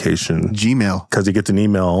notification. Gmail. Because he gets an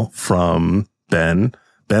email from Ben.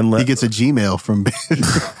 He gets a Gmail from Ben.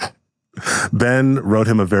 Ben wrote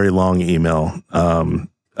him a very long email.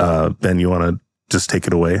 Ben, you want to just take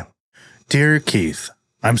it away? Dear Keith,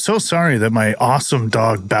 I'm so sorry that my awesome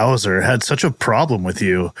dog Bowser had such a problem with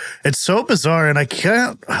you. It's so bizarre, and I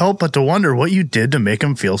can't help but to wonder what you did to make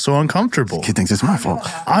him feel so uncomfortable. Kid thinks it's my fault.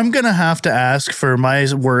 I'm going to have to ask for my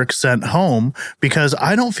work sent home because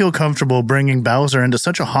I don't feel comfortable bringing Bowser into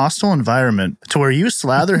such a hostile environment to where you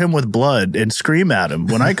slather him with blood and scream at him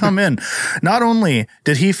when I come in. Not only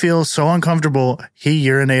did he feel so uncomfortable, he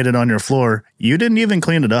urinated on your floor. You didn't even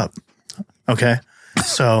clean it up. Okay?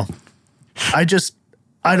 So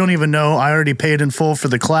I don't even know. I already paid in full for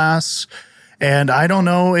the class, and I don't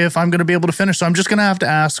know if I'm going to be able to finish. So I'm just going to have to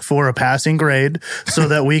ask for a passing grade so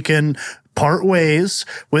that we can part ways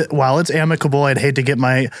while it's amicable. I'd hate to get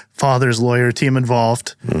my father's lawyer team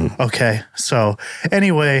involved. Okay. So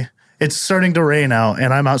anyway, it's starting to rain out,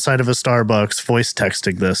 and I'm outside of a Starbucks voice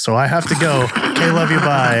texting this. So I have to go. Okay, love you.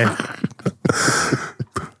 Bye.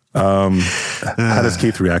 How does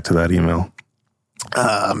Keith react to that email?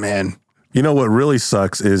 Man. You know what really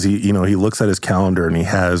sucks is he looks at his calendar and he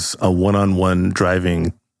has a one-on-one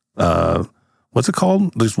driving. What's it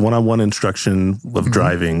called? There's one-on-one instruction of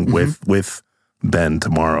driving with Ben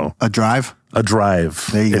tomorrow. A drive,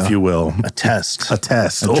 there you go. If you will, a test, a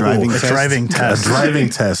driving test. A driving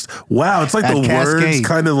test. Wow, it's like the words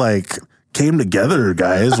kind of like came together,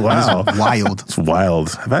 guys. Wow, wild. It's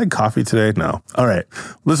wild. Have I had coffee today? No. All right,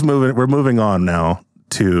 let's move it. We're moving on now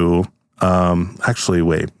to. Actually,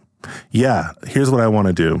 wait. Yeah, here's what I want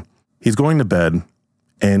to do. He's going to bed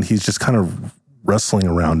and he's just kind of rustling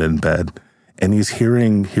around in bed and he's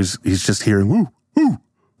just hearing woo, woo,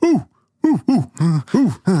 woo, woo, woo,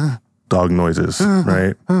 woo, dog noises,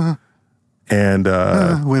 right? And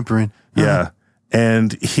whimpering. Yeah.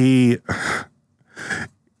 And he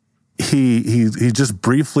just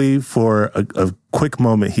briefly for a quick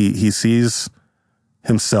moment he sees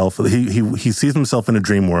himself he sees himself in a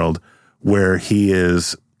dream world where he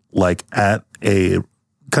is like at a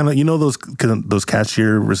kind of, those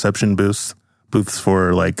cashier reception booths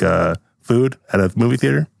for like food at a movie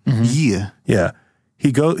theater. Mm-hmm. Yeah.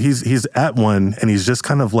 He's at one and he's just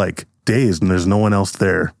kind of like dazed and there's no one else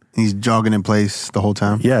there. He's jogging in place the whole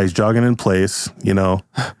time. Yeah, he's jogging in place,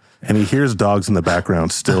 and he hears dogs in the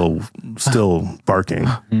background still barking.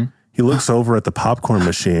 Mm-hmm. He looks over at the popcorn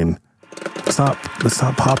machine. It's not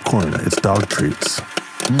popcorn. It's dog treats,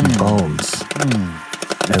 bones.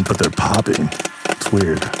 But they're popping. It's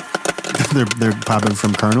weird. They're popping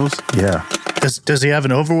from kernels? Yeah. Does he have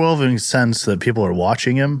an overwhelming sense that people are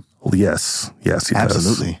watching him? Yes, he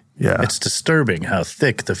Absolutely. does. Yeah. It's disturbing how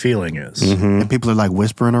thick the feeling is. And people are like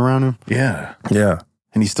whispering around him. Yeah. Yeah.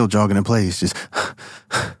 And he's still jogging in place. Just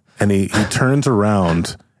And he turns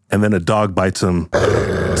around and then a dog bites him.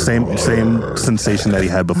 Same sensation that he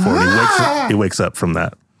had before. He wakes up from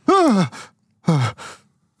that.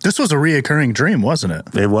 This was a reoccurring dream, wasn't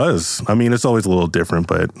it? It was. I mean, it's always a little different,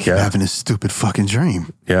 but yeah. having this stupid fucking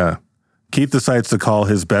dream. Yeah. Keith decides to call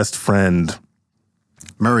his best friend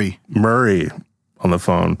Murray on the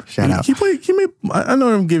phone. Shout out. I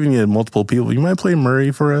know I'm giving you multiple people. You might play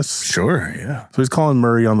Murray for us? Sure, yeah. So he's calling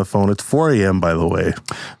Murray on the phone. It's 4 a.m., by the way.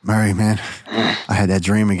 Murray, man, I had that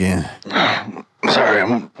dream again. Sorry,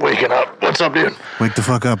 I'm waking up. What's up, dude? Wake the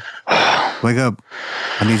fuck up. Wake up.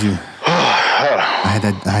 I need you. I had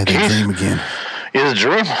that dream again. You had a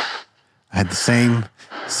dream? I had the same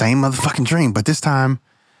motherfucking dream, but this time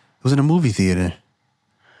it was in a movie theater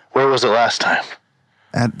Where was it last time?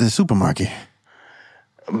 at the supermarket.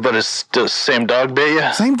 But it's still the same dog bit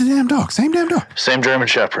you? Same damn dog. Same German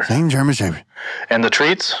Shepherd. Same German Shepherd. And the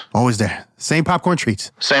treats? Always there. Same popcorn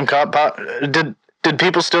treats. Same cop pop? Did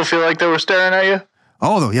people still feel like they were staring at you?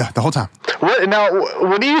 Oh, yeah, the whole time.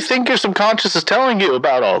 What do you think your subconscious is telling you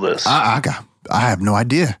about all this? I have no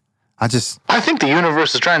idea. I think the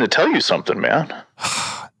universe is trying to tell you something, man.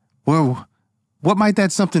 Well, what might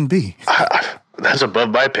that something be? That's above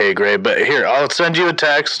my pay grade, but here, I'll send you a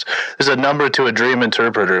text. There's a number to a dream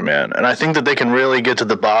interpreter, man. And I think that they can really get to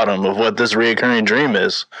the bottom of what this reoccurring dream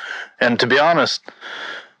is. And to be honest,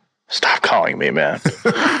 stop calling me, man.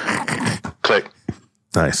 Click.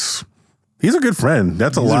 Nice. He's a good friend.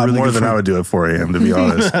 That's a lot more than I would do at 4 a.m., to be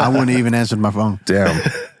honest. I wouldn't even answer my phone. Damn.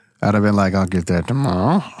 I'd have been like, I'll get that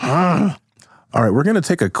tomorrow. All right, we're going to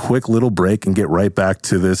take a quick little break and get right back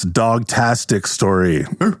to this dog-tastic story.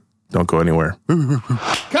 Don't go anywhere.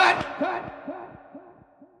 Cut!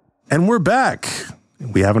 And we're back.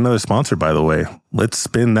 We have another sponsor, by the way. Let's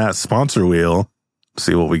spin that sponsor wheel,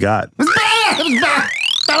 see what we got.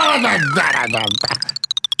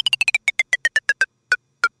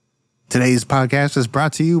 Today's podcast is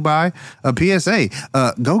brought to you by a PSA.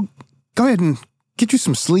 Go ahead and get you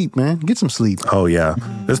some sleep, man. Get some sleep. Oh, yeah.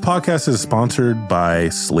 This podcast is sponsored by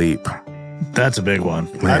Sleep. That's a big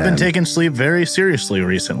one. Man. I've been taking sleep very seriously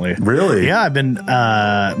recently. Really? Yeah, I've been,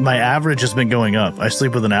 my average has been going up. I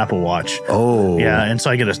sleep with an Apple Watch. Oh. Yeah, and so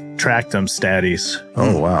I get to track them statties.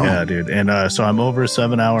 Oh, wow. Yeah, dude. And so I'm over a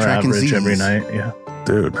 7-hour Tracking average Z's. every night. Yeah.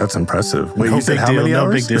 Dude, that's impressive. Wait, No you said big how deal, many no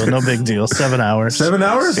hours? big deal, no big deal. 7 hours. 7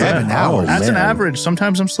 hours? 7 hours. That's an man. average.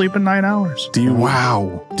 Sometimes I'm sleeping 9 hours.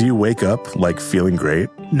 Wow. Do you wake up like feeling great?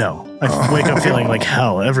 No. I wake up feeling like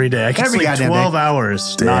hell every day. I can Every sleep goddamn 12 day.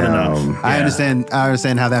 hours. Not enough. I Yeah.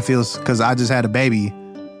 understand how that feels because I just had a baby.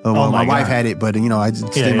 Well, my my wife God. had it, but I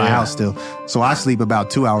just stay in my house still. So I sleep about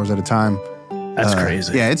 2 hours at a time. That's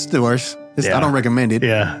crazy. Yeah, it's the worst. Yeah. I don't recommend it.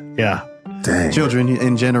 Yeah. Yeah. Dang. Children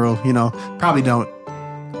in general, probably don't.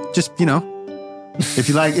 Just, if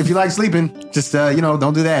you like sleeping, just,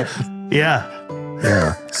 don't do that. Yeah.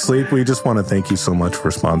 Yeah. Sleep, we just want to thank you so much for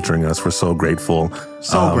sponsoring us. We're so grateful.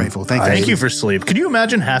 So grateful. Thank you. Thank you for sleep. Could you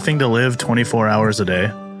imagine having to live 24 hours a day?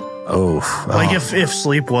 Oh. If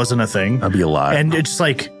sleep wasn't a thing. That'd be a lot. And it's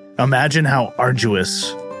like, imagine how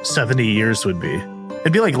arduous 70 years would be.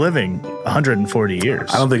 It'd be like living 140 years.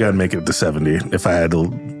 I don't think I'd make it to 70 if I had to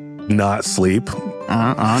not sleep.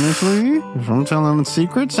 Honestly, if I'm telling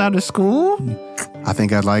secrets out of school, I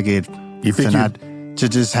think I'd like it You think to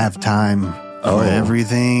just have time for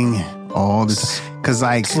everything, all this. Because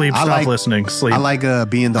Sleep, stop listening. Sleep. I like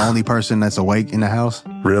being the only person that's awake in the house.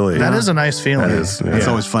 Really? That is a nice feeling. That is, yeah. It's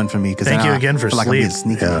always fun for me. Thank you again for feel like I'm sleep. being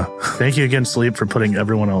sneaky. Yeah, Thank you again, Sleep, for putting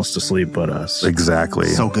everyone else to sleep but us. exactly.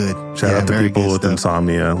 So good. Shout out to very people good with stuff.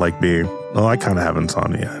 insomnia like me. Well, I kind of have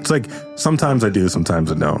insomnia. It's like sometimes I do,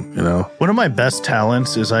 sometimes I don't, One of my best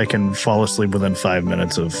talents is I can fall asleep within 5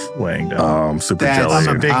 minutes of laying down. I'm super That's- jealous.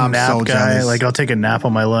 I'm a big I'm nap so guy. jealous. Like I'll take a nap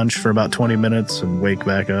on my lunch for about 20 minutes and wake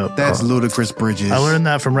back up. That's ludicrous bridges. I learned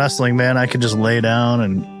that from wrestling, man. I could just lay down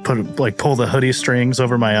and pull the hoodie strings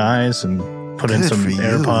over my eyes and put in Good some for you,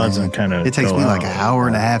 AirPods man. and kind of. It takes me like an hour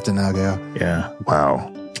and a half to knock out. Yeah.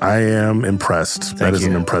 Wow. I am impressed. That is you.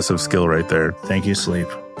 an impressive skill right there. Thank you, Sleep.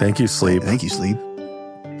 Thank you, Sleep. Thank you, sleep.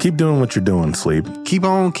 Keep doing what you're doing, Sleep. Keep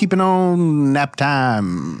on keeping on nap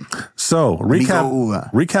time. So, go.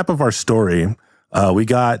 recap of our story. We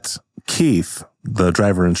got Keith, the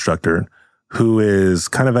driver instructor, who is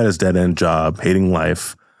kind of at his dead end job, hating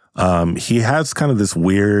life. He has kind of this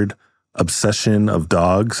weird obsession of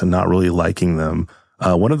dogs and not really liking them.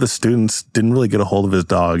 One of the students didn't really get a hold of his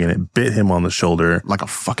dog and it bit him on the shoulder. Like a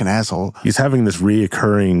fucking asshole. He's having this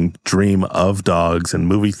reoccurring dream of dogs in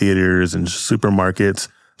movie theaters and supermarkets.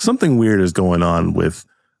 something weird is going on with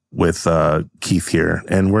Keith here,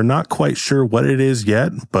 and we're not quite sure what it is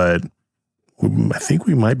yet, but I think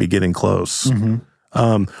we might be getting close.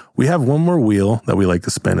 We have one more wheel that we like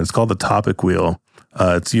to spin. It's called the topic wheel.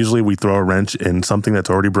 It's usually we throw a wrench in something that's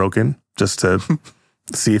already broken just to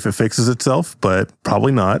see if it fixes itself, but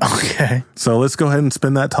probably not. Okay. So let's go ahead and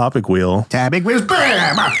spin that topic wheel. Topic wheel.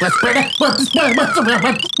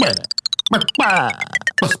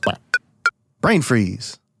 Brain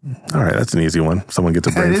freeze. All right, that's an easy one. Someone gets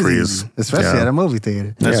a brain freeze. Easy, especially at a movie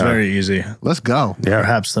theater. That's very easy. Let's go. Yeah.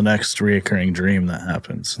 Perhaps the next reoccurring dream that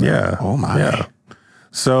happens. Yeah. Oh, my. Yeah.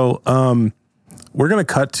 So we're going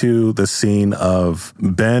to cut to the scene of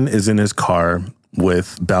Ben is in his car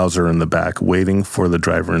with Bowser in the back, waiting for the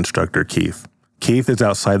driver instructor, Keith. Keith is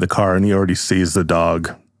outside the car, and he already sees the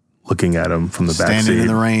dog looking at him from the back seat. Standing in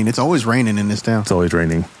the rain. It's always raining in this town. It's always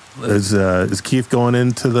raining. Is Keith going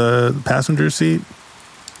into the passenger seat?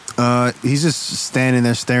 He's just standing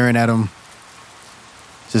there staring at him,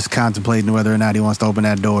 just contemplating whether or not he wants to open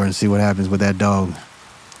that door and see what happens with that dog.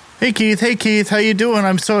 Hey Keith, how you doing?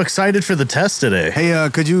 I'm so excited for the test today. Hey,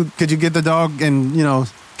 could you get the dog and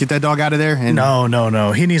get that dog out of there? And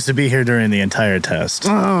No. He needs to be here during the entire test.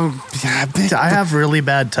 Oh, yeah, I have really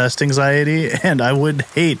bad test anxiety, and I would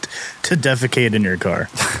hate to defecate in your car.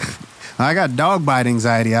 I got dog bite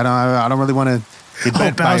anxiety. I don't really want to get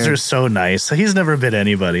bit by Bowser's so nice. He's never bit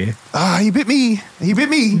anybody. He bit me.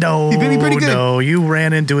 No, he bit me pretty good. No, you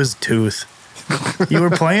ran into his tooth. You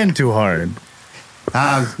were playing too hard.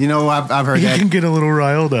 I've heard You that. can get a little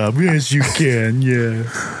riled up. Yes, you can. Yeah.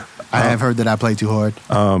 I have heard that I play too hard.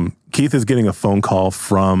 Keith is getting a phone call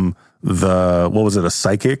from a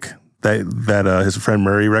psychic that his friend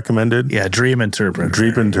Murray recommended? Yeah, dream interpreter.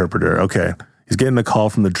 Dream interpreter. Okay. He's getting a call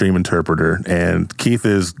from the dream interpreter, and Keith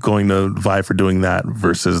is going to vie for doing that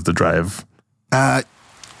versus the drive. Hang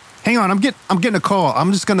on, I'm getting a call.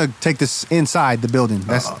 I'm just gonna take this inside the building.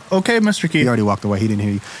 That's okay, Mr. Keith. He already walked away. He didn't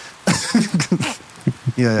hear you.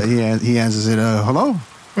 Yeah, he answers it. Hello.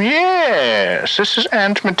 Yes, this is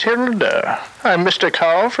Aunt Matilda. I missed a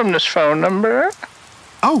call from this phone number.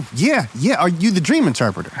 Oh, yeah. Are you the dream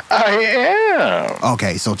interpreter? I am.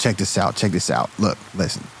 Okay, so check this out. Look,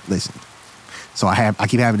 listen. So I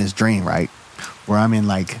keep having this dream, right? Where I'm in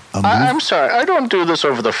like a movie. I'm sorry, I don't do this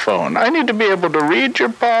over the phone. I need to be able to read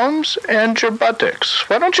your palms and your buttocks.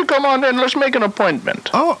 Why don't you come on in? Let's make an appointment.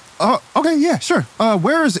 Oh, okay, yeah, sure.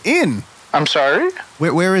 Where is in? I'm sorry?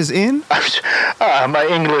 Where is in? My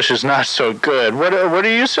English is not so good. What are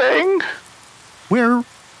you saying? Where?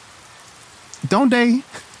 Donde?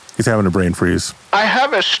 He's having a brain freeze. I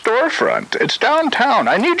have a storefront. It's downtown.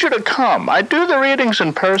 I need you to come. I do the readings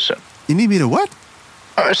in person. You need me to what?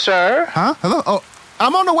 Sir? Huh? Hello? Oh,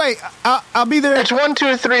 I'm on the way. I'll be there. It's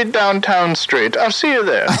 123 Downtown Street. I'll see you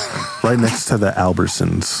there. Right next to the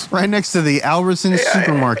Albertsons. Right next to the Albertsons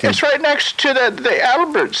supermarket. It's right next to the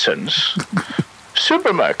Albertsons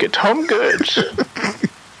supermarket, Home Goods,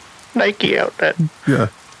 Nike outlet. Yeah.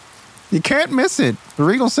 You can't miss it. The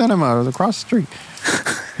Regal Cinema is across the street.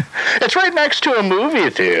 It's right next to a movie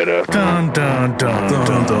theater. Dun, dun, dun,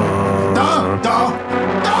 dun, dun.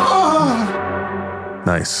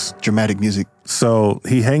 Nice. Dramatic music. So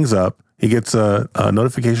he hangs up. He gets a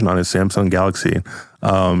notification on his Samsung Galaxy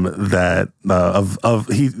that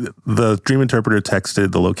the dream interpreter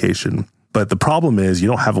texted the location. But the problem is you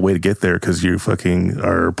don't have a way to get there because you fucking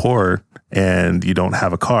are poor and you don't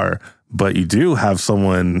have a car. But you do have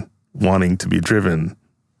someone wanting to be driven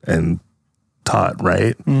and taught,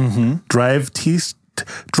 right? Mm-hmm. Drive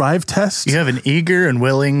test. You have an eager and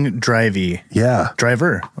willing drivey. Yeah.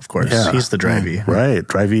 Driver, of course. Yeah. He's the drivey. Right.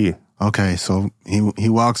 Drivey. Okay, so he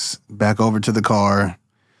walks back over to the car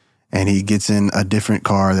and he gets in a different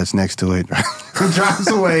car that's next to it. Drives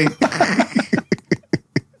away.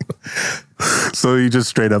 So he just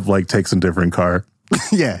straight up like takes a different car.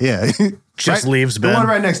 Yeah. Just leaves Ben. The one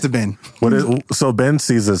right next to Ben. So Ben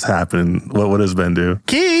sees this happen. What does Ben do?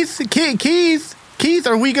 Keith,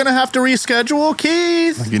 are we going to have to reschedule?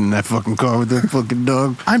 Keith? Get in that fucking car with that fucking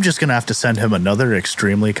dog. I'm just going to have to send him another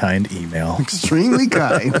extremely kind email. Extremely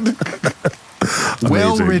kind.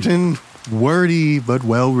 Well written, wordy, but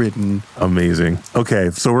well written. Amazing.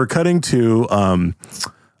 Okay, so we're cutting to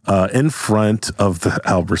in front of the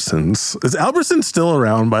Albertsons. Is Albertsons still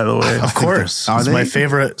around, by the way? Of course. Are It's they? my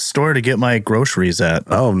favorite store to get my groceries at.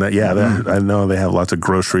 Oh, yeah. I know they have lots of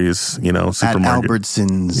groceries, At supermarket.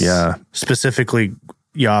 Albertsons. Specifically,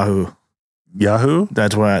 Yahoo. Yahoo?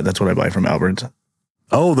 That's what I buy from Alberts.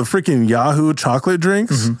 Oh, the freaking Yahoo chocolate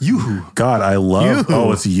drinks? Yoo-hoo. God, I love... Yoo-hoo.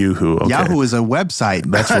 Oh, it's Yoo-hoo. Okay. Yahoo is a website.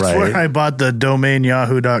 That's That's right. where I bought the domain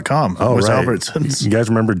yahoo.com. Oh, was right. Albertsons. You guys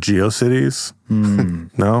remember GeoCities?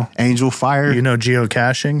 No? Angel Fire. You know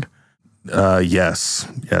geocaching? Yes.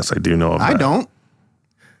 Yes, I do know of that. I don't.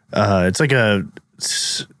 It's like a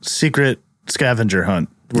secret scavenger hunt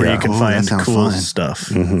where Yeah. you can Oh, that find sounds cool fun. stuff.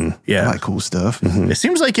 I Yeah. like cool stuff. It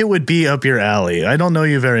seems like it would be up your alley. I don't know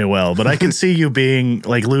you very well, but I can see you being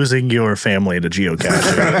like losing your family to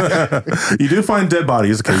geocaching. You do find dead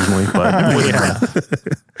bodies occasionally, but... Yeah.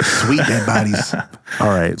 Sweet dead bodies. All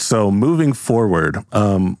right. So moving forward,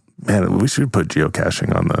 man, we should put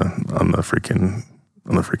geocaching on the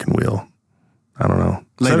freaking wheel. I don't know.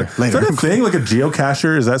 Later. Is that a thing? Like a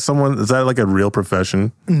geocacher? Is that like a real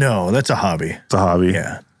profession? No, that's a hobby. It's a hobby.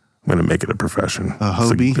 Yeah. I'm going to make it a profession. A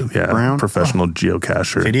hobby? Brown? Professional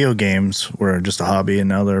geocacher. Video games were just a hobby and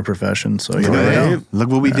now they're a profession. So you never Right. know. Look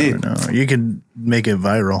what we did. No, you could make it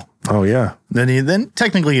viral. Oh, yeah. Then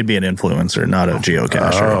technically you'd be an influencer, not a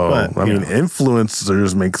geocacher. Oh, but, I you mean, know.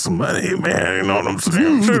 influencers make some money, man. You know what I'm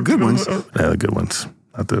saying? The good ones. Yeah, the good ones.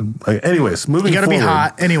 Anyways, moving You got to be forward.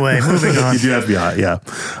 hot. Anyway, moving on. You do have to be hot, yeah.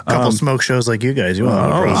 Couple smoke shows like you guys. You want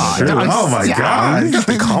no problem. Sure. Oh my Yeah. God. You got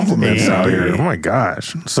the compliments Hey. out here. Oh my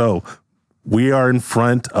gosh. So we are in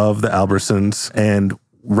front of the Albertsons, and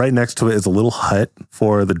right next to it is a little hut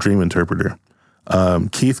for the dream interpreter.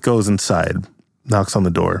 Keith goes inside, knocks on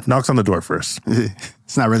the door first.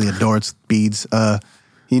 It's not really a door, it's beads.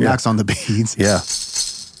 He knocks on the beads. Yeah.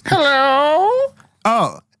 Hello.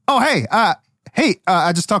 Hey,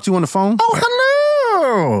 I just talked to you on the phone. Oh,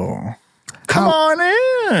 hello. Come on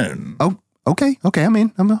in. Oh, okay, I'm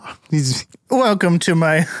in. He's Welcome to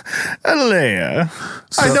my lair.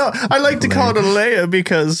 I know I like to call it a lair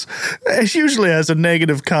because it usually has a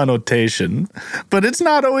negative connotation, but it's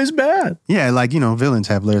not always bad. yeah, like villains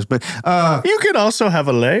have layers, but You could also have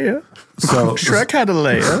a layer. So Shrek had a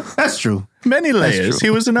layer. that's true. Many layers. true.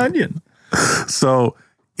 He was an onion. So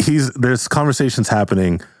there's conversations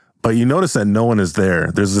happening, but you notice that no one is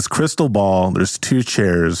there. There's this crystal ball. There's two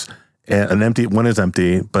chairs, and one is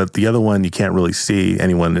empty, but the other one you can't really see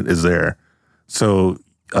anyone is there. So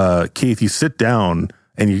Keith, you sit down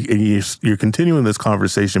and you're continuing this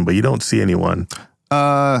conversation, but you don't see anyone.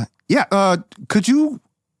 Could you?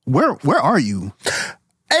 Where are you?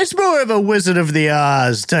 It's more of a Wizard of the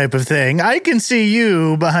Oz type of thing. I can see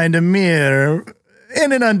you behind a mirror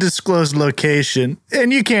in an undisclosed location,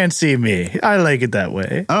 and you can't see me. I like it that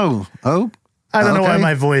way. Oh, I don't know why okay.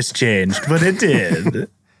 my voice changed, but it did.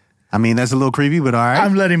 I mean that's a little creepy, but all right.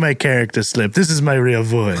 I'm letting my character slip. This is my real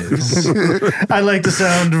voice. I like to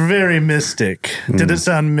sound very mystic. Did it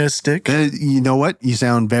sound mystic? You know what? You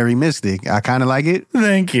sound very mystic. I kind of like it.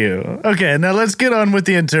 Thank you. Okay, now let's get on with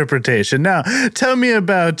the interpretation. Now, tell me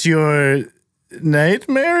about your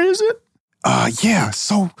nightmare, is it? Yeah.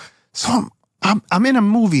 So I'm in a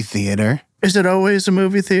movie theater. Is it always a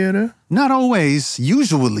movie theater? Not always,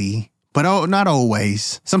 usually, but not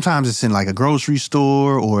always. Sometimes it's in like a grocery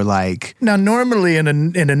store or like. Now, normally in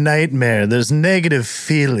a nightmare, there's negative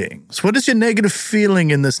feelings. What is your negative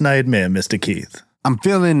feeling in this nightmare, Mr. Keith? I'm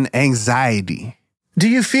feeling anxiety. Do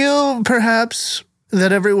you feel perhaps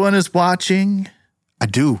that everyone is watching? I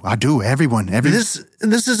do. Everyone. This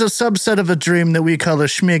is a subset of a dream that we call a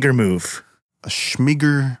schmigermove. A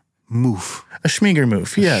schmigger move. A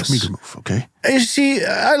schmigermove, yes. Schmigger move. Okay. You see,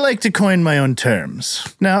 I like to coin my own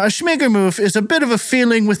terms. Now, a schmigermove is a bit of a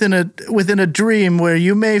feeling within a dream where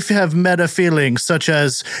you may have meta feelings, such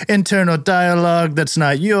as internal dialogue that's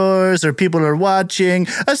not yours, or people are watching.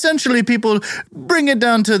 Essentially, people bring it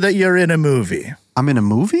down to that you're in a movie. I'm in a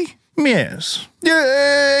movie? Yes.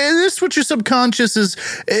 This is what your subconscious is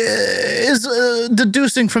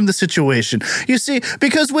deducing from the situation. You see,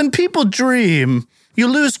 because when people dream, you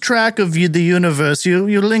lose track of the universe.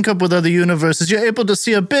 You link up with other universes. You're able to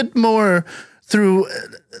see a bit more through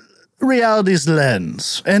reality's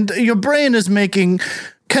lens. And your brain is making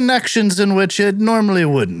connections in which it normally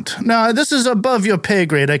wouldn't. Now, this is above your pay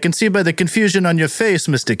grade. I can see by the confusion on your face,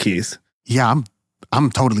 Mr. Keith. Yeah,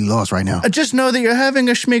 I'm totally lost right now. Just know that you're having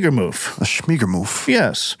a schmigermove. A schmigger move.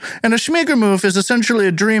 Yes. And a schmigermove is essentially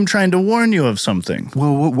a dream trying to warn you of something.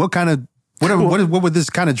 Well, what kind of what would this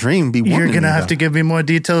kind of dream be? You're going to have to give me more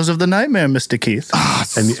details of the nightmare, Mr. Keith.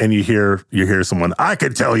 And you hear someone, I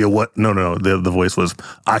could tell you what, no, the voice was,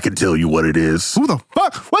 I could tell you what it is. Who the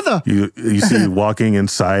fuck? What the? You see walking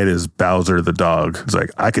inside is Bowser the dog. It's like,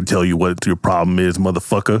 I could tell you what your problem is,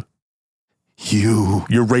 motherfucker.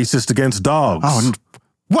 You're racist against dogs. Oh,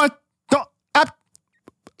 what?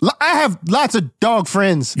 I have lots of dog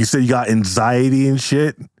friends. You say you got anxiety and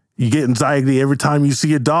shit? You get anxiety every time you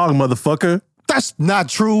see a dog, motherfucker. That's not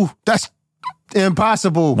true. That's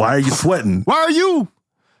impossible. Why are you sweating? Why are you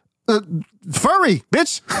furry,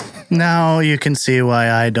 bitch? Now you can see why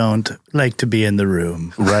I don't like to be in the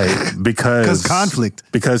room. Right, because conflict.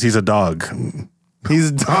 Because he's a dog. He's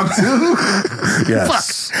a dog too?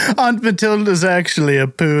 Yes. Fuck. Aunt Matilda's actually a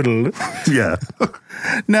poodle. Yeah.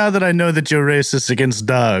 Now that I know that you're racist against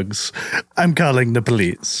dogs, I'm calling the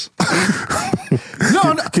police.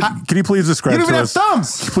 No, Can you please describe you don't to even us? have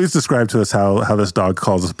thumbs. Please describe to us how this dog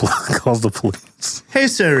calls the police. Hey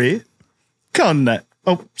Siri, call that.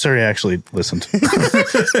 Oh, Siri actually listened.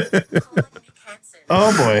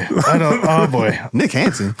 Oh boy, Oh boy, Nick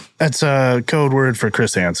Hansen. that's a code word for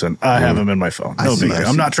Chris Hansen. I have him in my phone. No big deal.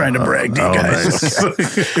 I'm not trying to brag to you guys. Nice.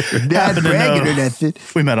 Not to bragging know. or nothing.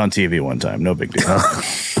 We met on TV one time. No big deal.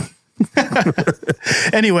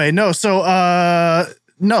 Anyway, no. So, Aunt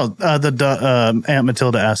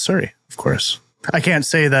Matilda asked Siri, of course. I can't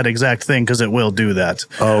say that exact thing because it will do that.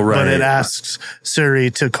 Oh, right. But it asks Siri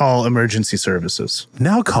to call emergency services.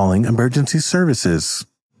 Now calling emergency services.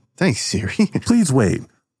 Thanks, Siri. Please wait.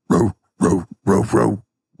 Row, row, row, row,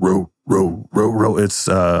 row, row, row, row. It's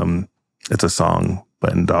a song,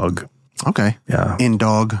 but in dog. Okay. Yeah. In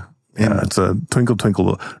dog. Yeah, it's a twinkle,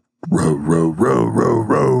 twinkle, row, row, row, row,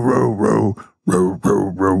 row, row, row, row,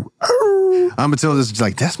 row, row. Aunt Matilda's just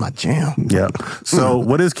like, that's my jam. Yep. So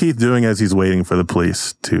what is Keith doing as he's waiting for the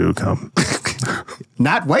police to come?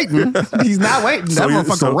 Not waiting. He's not waiting. That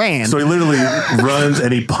motherfucker ran. So he literally runs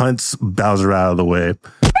and he punts Bowser out of the way.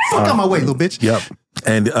 Fuck out my way, little bitch. Yep.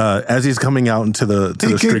 And as he's coming out into the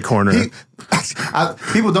street corner.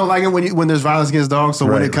 People don't like it when there's violence against dogs. So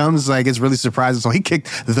when Right. it comes, like, it's really surprising. So he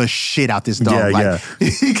kicked the shit out this dog. Yeah,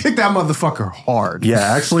 He kicked that motherfucker hard. Yeah,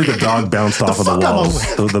 actually the dog bounced off of the fuck out my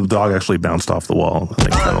wall. The dog actually bounced off the wall. I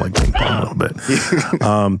think kind of like ping pong a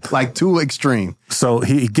little bit. Like too extreme. So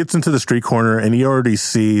he gets into the street corner and he already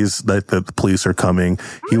sees that the police are coming.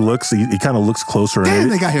 He looks, he kind of looks closer. Damn,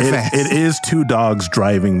 and they got here fast. It is two dogs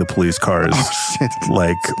driving the police cars, Shit.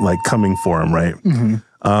 like coming for him, right?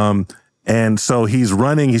 And so he's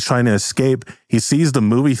running, he's trying to escape. He sees the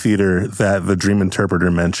movie theater that the dream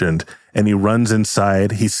interpreter mentioned, and he runs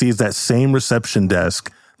inside. He sees that same reception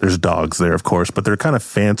desk. There's dogs there, of course, but they're kind of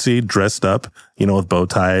fancy, dressed up, with bow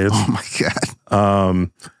ties. Oh my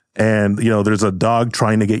God. And, there's a dog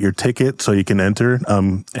trying to get your ticket so you can enter.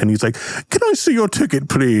 And he's like, "Can I see your ticket,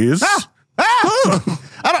 please?"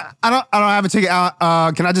 I don't have a ticket.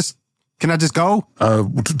 Can I just go?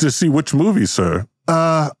 To see which movie, sir?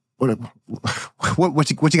 What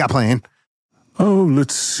you got playing? Oh,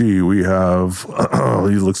 let's see. We have,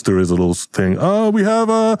 he looks through his little thing. We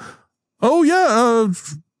have,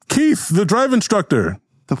 Keith, the drive instructor.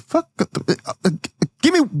 The fuck?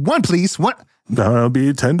 Give me one, please. What? That'll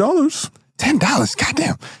be $10. $10.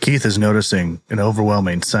 Goddamn. Keith is noticing an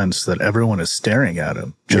overwhelming sense that everyone is staring at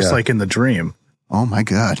him, just like in the dream. Oh my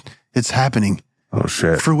God. It's happening. Oh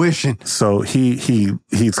shit. Fruition. So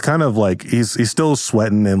he's kind of like, he's still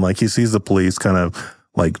sweating and like he sees the police kind of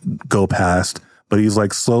like go past, but he's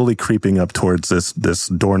like slowly creeping up towards this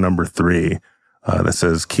door number 3 that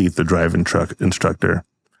says Keith, the drive instructor.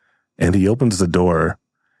 And he opens the door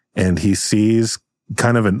and he sees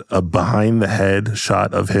kind of a behind the head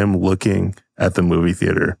shot of him looking at the movie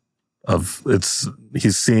theater.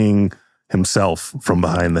 He's seeing himself from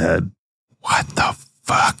behind the head. What the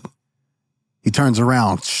fuck? He turns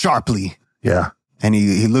around sharply. Yeah. And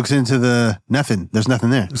he looks into the nothing. There's nothing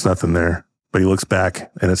there. There's nothing there, but he looks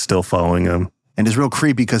back and it's still following him. And it's real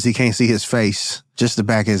creepy because he can't see his face, just the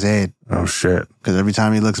back of his head. Oh shit. Because every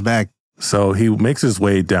time he looks back. So he makes his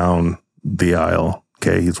way down the aisle.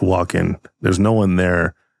 Okay. He's walking. There's no one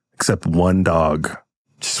there except one dog.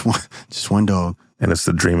 Just one dog. And it's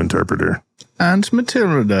the dream interpreter. Aunt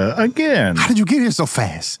Matilda, again. How did you get here so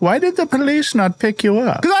fast? Why did the police not pick you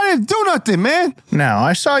up? Because I didn't do nothing, man. Now,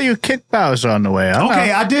 I saw you kick Bowser on the way out.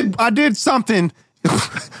 Okay, I did something.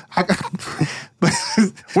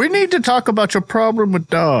 We need to talk about your problem with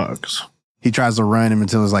dogs. He tries to run him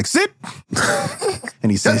until he's like, sit.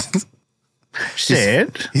 And he sits.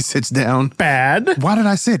 Sit. He sits down. Bad. Why did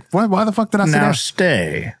I sit? Why the fuck did I sit Now down?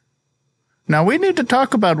 stay. Now we need to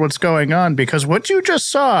talk about what's going on because what you just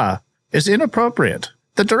saw is inappropriate.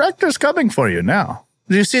 The director's coming for you now.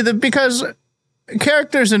 You see that because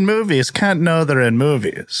characters in movies can't know they're in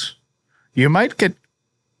movies. You might get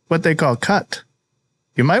what they call cut.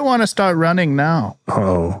 You might want to start running now.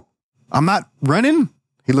 Oh. I'm not running.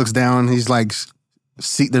 He looks down. He's like,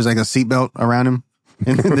 there's like a seatbelt around him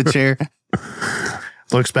in the chair.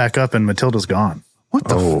 Looks back up and Matilda's gone. What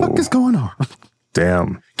the fuck is going on?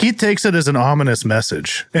 Damn. Keith takes it as an ominous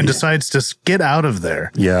message and decides to get out of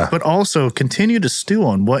there. Yeah. But also continue to stew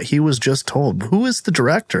on what he was just told. Who is the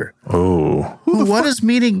director? Oh. What does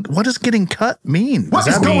getting cut mean? What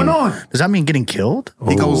is going on? Does that mean getting killed?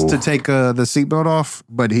 He goes to take the seatbelt off,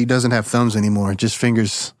 but he doesn't have thumbs anymore. Just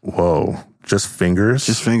fingers. Whoa. Just fingers?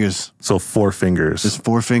 Just fingers. So 4 fingers. Just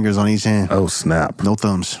 4 fingers on each hand. Oh, snap. No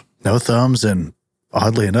thumbs. No thumbs and,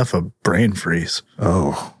 oddly enough, a brain freeze.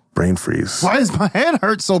 Oh, brain freeze. Why does my head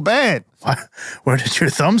hurt so bad? Where did your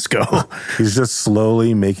thumbs go? He's just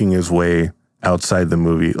slowly making his way outside the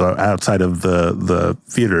movie, or outside of the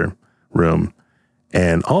theater room.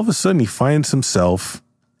 And all of a sudden, he finds himself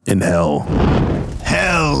in hell.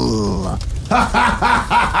 Hell.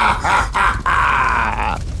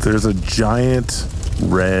 There's a giant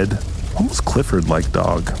red, almost Clifford-like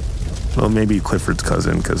dog. Well, maybe Clifford's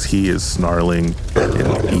cousin, because he is snarling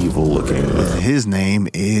and evil looking. His name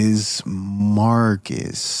is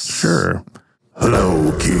Marcus. Sure.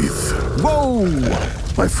 Hello, Keith. Whoa!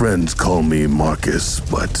 My friends call me Marcus,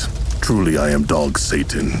 but truly I am Dog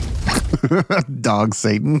Satan. Dog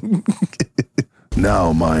Satan.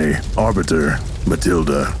 Now my arbiter,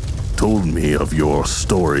 Matilda, told me of your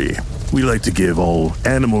story. We like to give all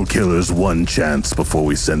animal killers one chance before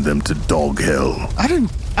we send them to dog hell. I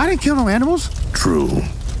didn't kill no animals. True.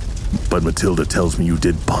 But Matilda tells me you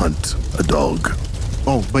did punt a dog.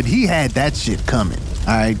 Oh, but he had that shit coming. All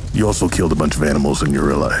right. You also killed a bunch of animals in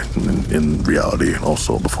in reality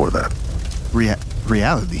also before that.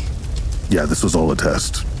 Reality. Yeah, this was all a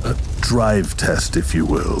test. A drive test, if you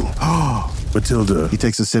will. Oh. Matilda. He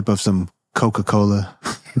takes a sip of some Coca-Cola.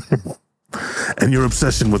 And your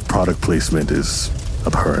obsession with product placement is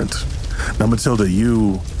abhorrent. Now, Matilda,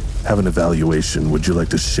 you have an evaluation. Would you like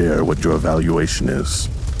to share what your evaluation is?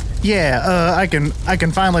 Yeah, I can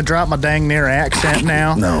finally drop my dang near accent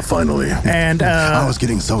now. No, finally. And I was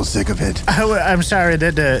getting so sick of it. I'm sorry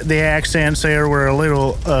that the accents there were a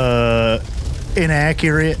little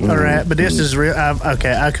inaccurate, all right? But this is real.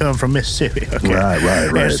 I come from Mississippi, okay?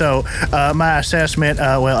 Right. And so my assessment,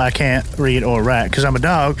 I can't read or write because I'm a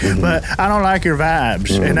dog, but I don't like your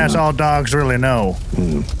vibes, and that's all dogs really know.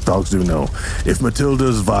 Dogs do know. If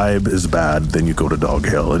Matilda's vibe is bad, then you go to dog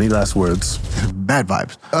hell. Any last words? Bad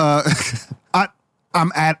vibes.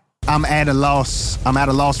 I'm at a loss. I'm at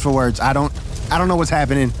a loss for words. I don't know what's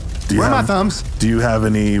happening. Where are my thumbs? Do you have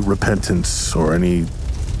any repentance or any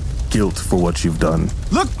guilt for what you've done?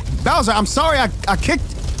 Look, Bowser, I'm sorry I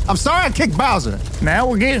kicked Bowser. Now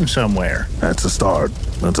we're getting somewhere. That's a start.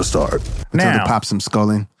 Matilda Now, pops some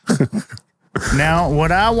sculling. now,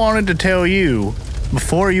 what I wanted to tell you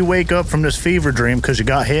before you wake up from this fever dream because you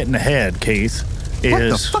got hit in the head, Keith,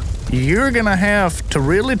 is you're going to have to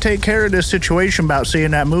really take care of this situation about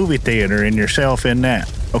seeing that movie theater and yourself in that,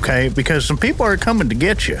 okay? Because some people are coming to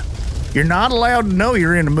get you. You're not allowed to know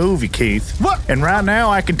you're in a movie, Keith. What? And right now,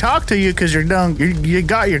 I can talk to you because you're done. You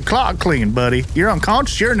got your clock clean, buddy. You're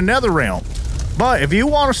unconscious. You're in another realm. But if you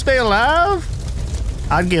want to stay alive,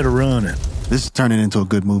 I'd get a running. This is turning into a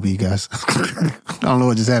good movie, you guys. I don't know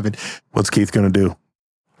what just happened. What's Keith going to do?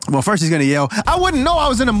 Well, first he's going to yell, I wouldn't know I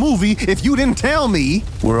was in a movie if you didn't tell me.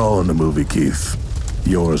 We're all in the movie, Keith.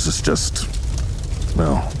 Yours is just,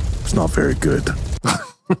 well, it's not very good.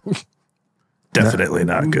 Definitely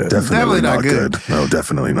not good. Definitely not good. No,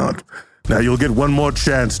 definitely not. Now you'll get one more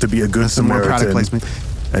chance to be a good Some more product Samaritan,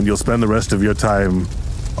 placement. and you'll spend the rest of your time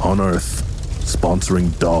on Earth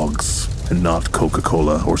sponsoring dogs and not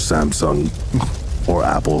Coca-Cola or Samsung or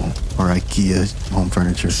Apple. Or IKEA home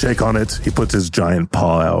furniture. Shake on it. He puts his giant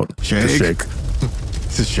paw out to Shake. shake.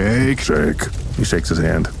 It's a shake. Shake. He shakes his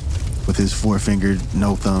hand. With his 4-fingered,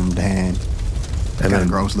 no-thumbed hand. And then,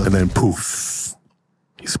 gross looking. and then poof.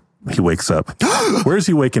 He wakes up. Where is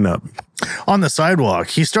he waking up? On the sidewalk,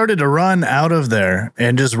 he started to run out of there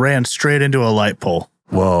and just ran straight into a light pole.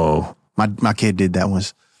 Whoa. My kid did that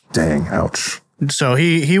once. Dang, ouch. So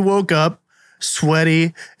he woke up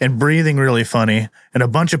sweaty and breathing really funny, and a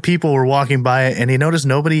bunch of people were walking by, and he noticed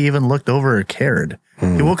nobody even looked over or cared.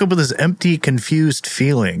 He woke up with this empty, confused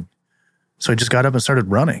feeling. So he just got up and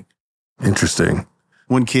started running. Interesting.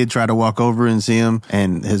 One kid tried to walk over and see him,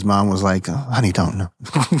 and his mom was like, oh, honey, don't know.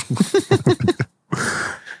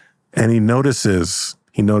 And he notices,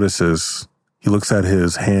 he looks at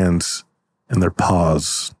his hands and their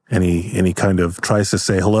paws, and he kind of tries to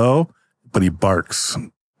say hello, but he barks.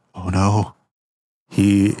 Oh, no.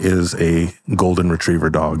 He is a golden retriever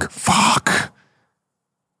dog. Fuck.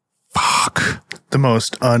 The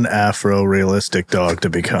most un-Afro realistic dog to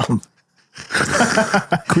become.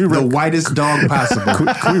 The whitest dog possible.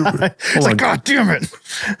 It's like, God damn it.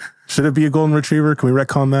 Should it be a golden retriever? Can we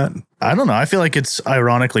retcon that? I don't know. I feel like it's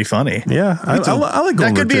ironically funny. Yeah, I like golden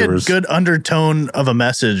That could retrievers. be a good undertone of a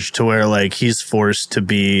message to where like he's forced to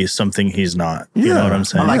be something he's not. You know what I'm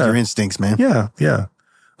saying? I like your instincts, man. Yeah.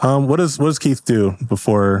 What does Keith do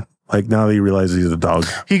before, like, now that he realizes he's a dog?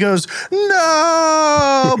 He goes,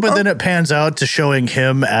 no, but then it pans out to showing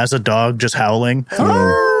him as a dog just howling.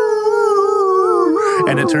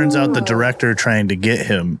 And it turns out the director trying to get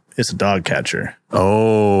him is a dog catcher.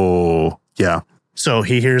 Oh, yeah. So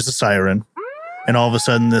he hears the siren, and all of a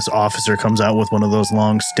sudden this officer comes out with one of those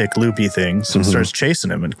long stick loopy things and starts chasing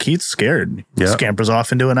him. And Keith's scared. He scampers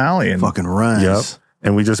off into an alley and fucking runs. Yep.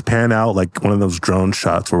 And we just pan out like one of those drone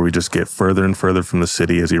shots where we just get further and further from the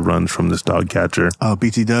city as he runs from this dog catcher. Oh,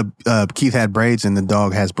 BT Dub, Keith had braids and the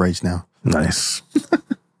dog has braids now. Nice.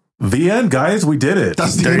 The end, guys. We did it.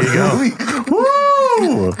 there you go.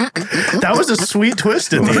 Woo! That was a sweet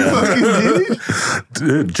twist in the end.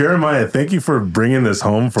 Dude, Jeremiah, thank you for bringing this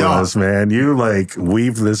home for us, man. You like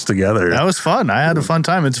weave this together. That was fun. I had a fun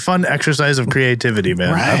time. It's a fun exercise of creativity,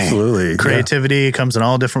 man. Right. Absolutely. Creativity comes in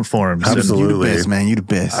all different forms. Absolutely. You the best, man. You the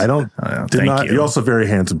best. Thank you. You're also very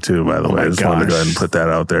handsome too, by the way. I just wanted to go ahead and put that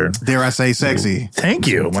out there. Dare I say sexy? Thank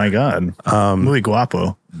you. My God. Muy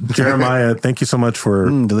guapo. Jeremiah, thank you so much for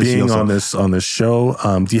being on this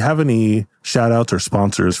show. Do you have any shout outs or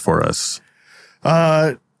sponsors for us?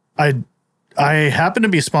 I happen to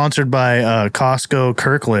be sponsored by Costco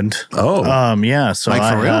Kirkland. Oh, yeah. So Like for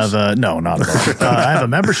I reals? have no, not at all. I have a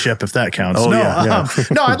membership if that counts. Oh, no, yeah.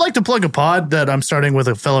 no. I'd like to plug a pod that I'm starting with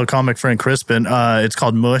a fellow comic friend, Crispin. It's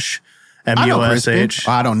called Mush. I know Crispin. MUSH.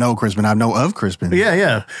 I don't know Crispin. I know of Crispin.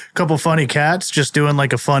 Yeah. A couple funny cats just doing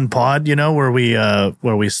like a fun pod, where we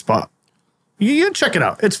spot. You check it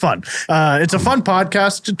out. It's fun. It's a fun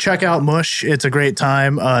podcast. Check out Mush. It's a great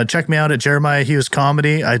time. Check me out at Jeremiah Hughes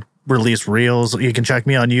Comedy. I release reels. You can check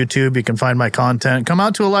me on YouTube. You can find my content. Come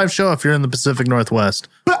out to a live show if you're in the Pacific Northwest.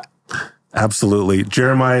 absolutely.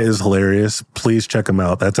 Jeremiah is hilarious. Please check him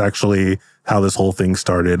out. That's actually how this whole thing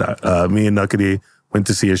started. Me and Nuckety went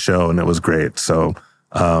to see a show and it was great. So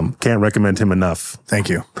can't recommend him enough. Thank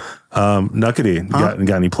you. Nuckety, got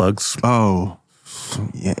any plugs? Oh,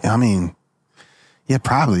 yeah. I mean, yeah,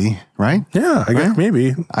 probably, right? Yeah, I guess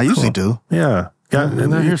maybe. I usually do. Yeah. Here's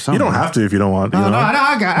You something. don't have to if you don't want. No,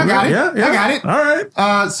 I got it. Yeah, I got it. All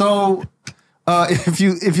right. So if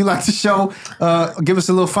you like the show, give us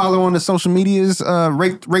a little follow on the social medias.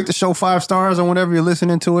 Rate the show 5 stars on whatever you're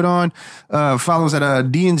listening to it on. Follow us at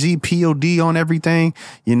DNG POD on everything.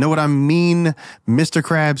 You know what I mean, Mr.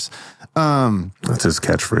 Krabs. That's his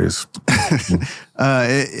catchphrase.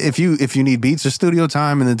 If you need beats or studio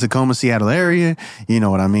time in the Tacoma, Seattle area, you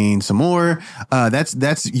know what I mean. Some more. That's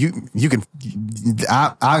you can.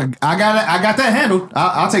 I got that handled.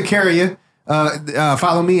 I'll take care of you.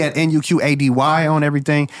 Follow me at NUQADY on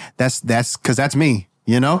everything. That's because that's me.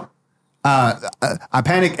 You know. I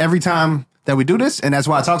panic every time that we do this, and that's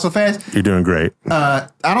why I talk so fast. You're doing great. I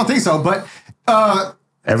don't think so, but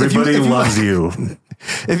Everybody loves you.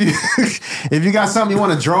 If you got something you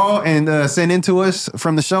want to draw and send in to us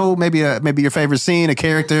from the show, maybe your favorite scene, a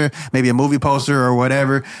character, maybe a movie poster or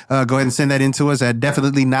whatever, go ahead and send that in to us at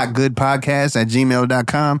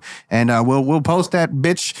definitely-not-good-podcast@gmail.com, and we'll post that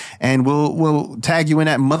bitch and we'll tag you in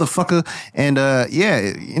that motherfucker. And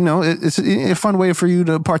it's a fun way for you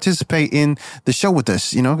to participate in the show with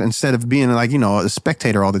us, instead of being like a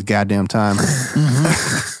spectator all the goddamn time.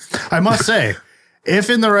 I must say,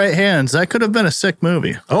 if in the right hands, that could have been a sick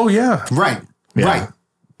movie. Oh yeah. Right. Yeah.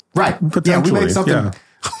 Right. Yeah, we made something. Yeah.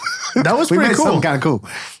 That was We pretty made cool. something kind of cool.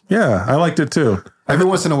 Yeah, I liked it too. Every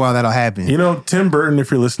once in a while, that'll happen. Tim Burton,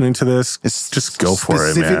 if you're listening to this, It's just go for it,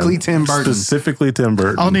 man. specifically Tim Burton. Specifically Tim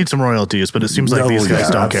Burton. I'll need some royalties, but it seems like these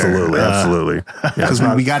guys don't absolutely, care. Absolutely. Yeah, Because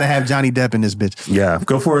we got to have Johnny Depp in this bitch. yeah,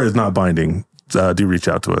 go for it. It's not binding. Do reach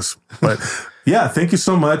out to us. But yeah, thank you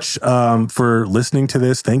so much for listening to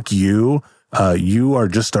this. Thank you. You are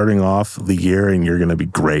just starting off the year and you're going to be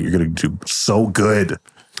great. You're going to do so good.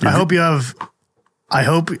 I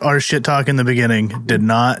hope our shit talk in the beginning did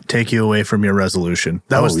not take you away from your resolution.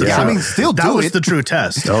 That was the yeah. true, I mean, still that do was it. the true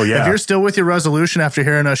test. Oh, yeah. If you're still with your resolution after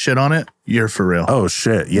hearing us shit on it, you're for real. Oh,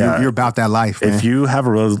 shit. Yeah. You're about that life, man. If you have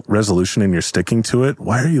a resolution and you're sticking to it,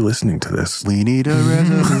 why are you listening to this? We need a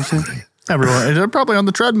resolution. Everyone, they're probably on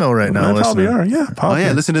the treadmill right now. They probably listening. are. Yeah. Oh, Probably.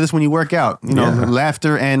 yeah. Listen to this when you work out.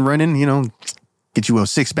 Laughter and running, get you a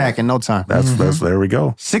 6-pack in no time. That's there we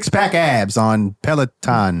go. 6-pack abs on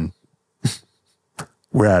Peloton.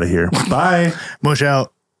 We're out of here. Bye. Mush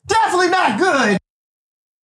out. Definitely not good.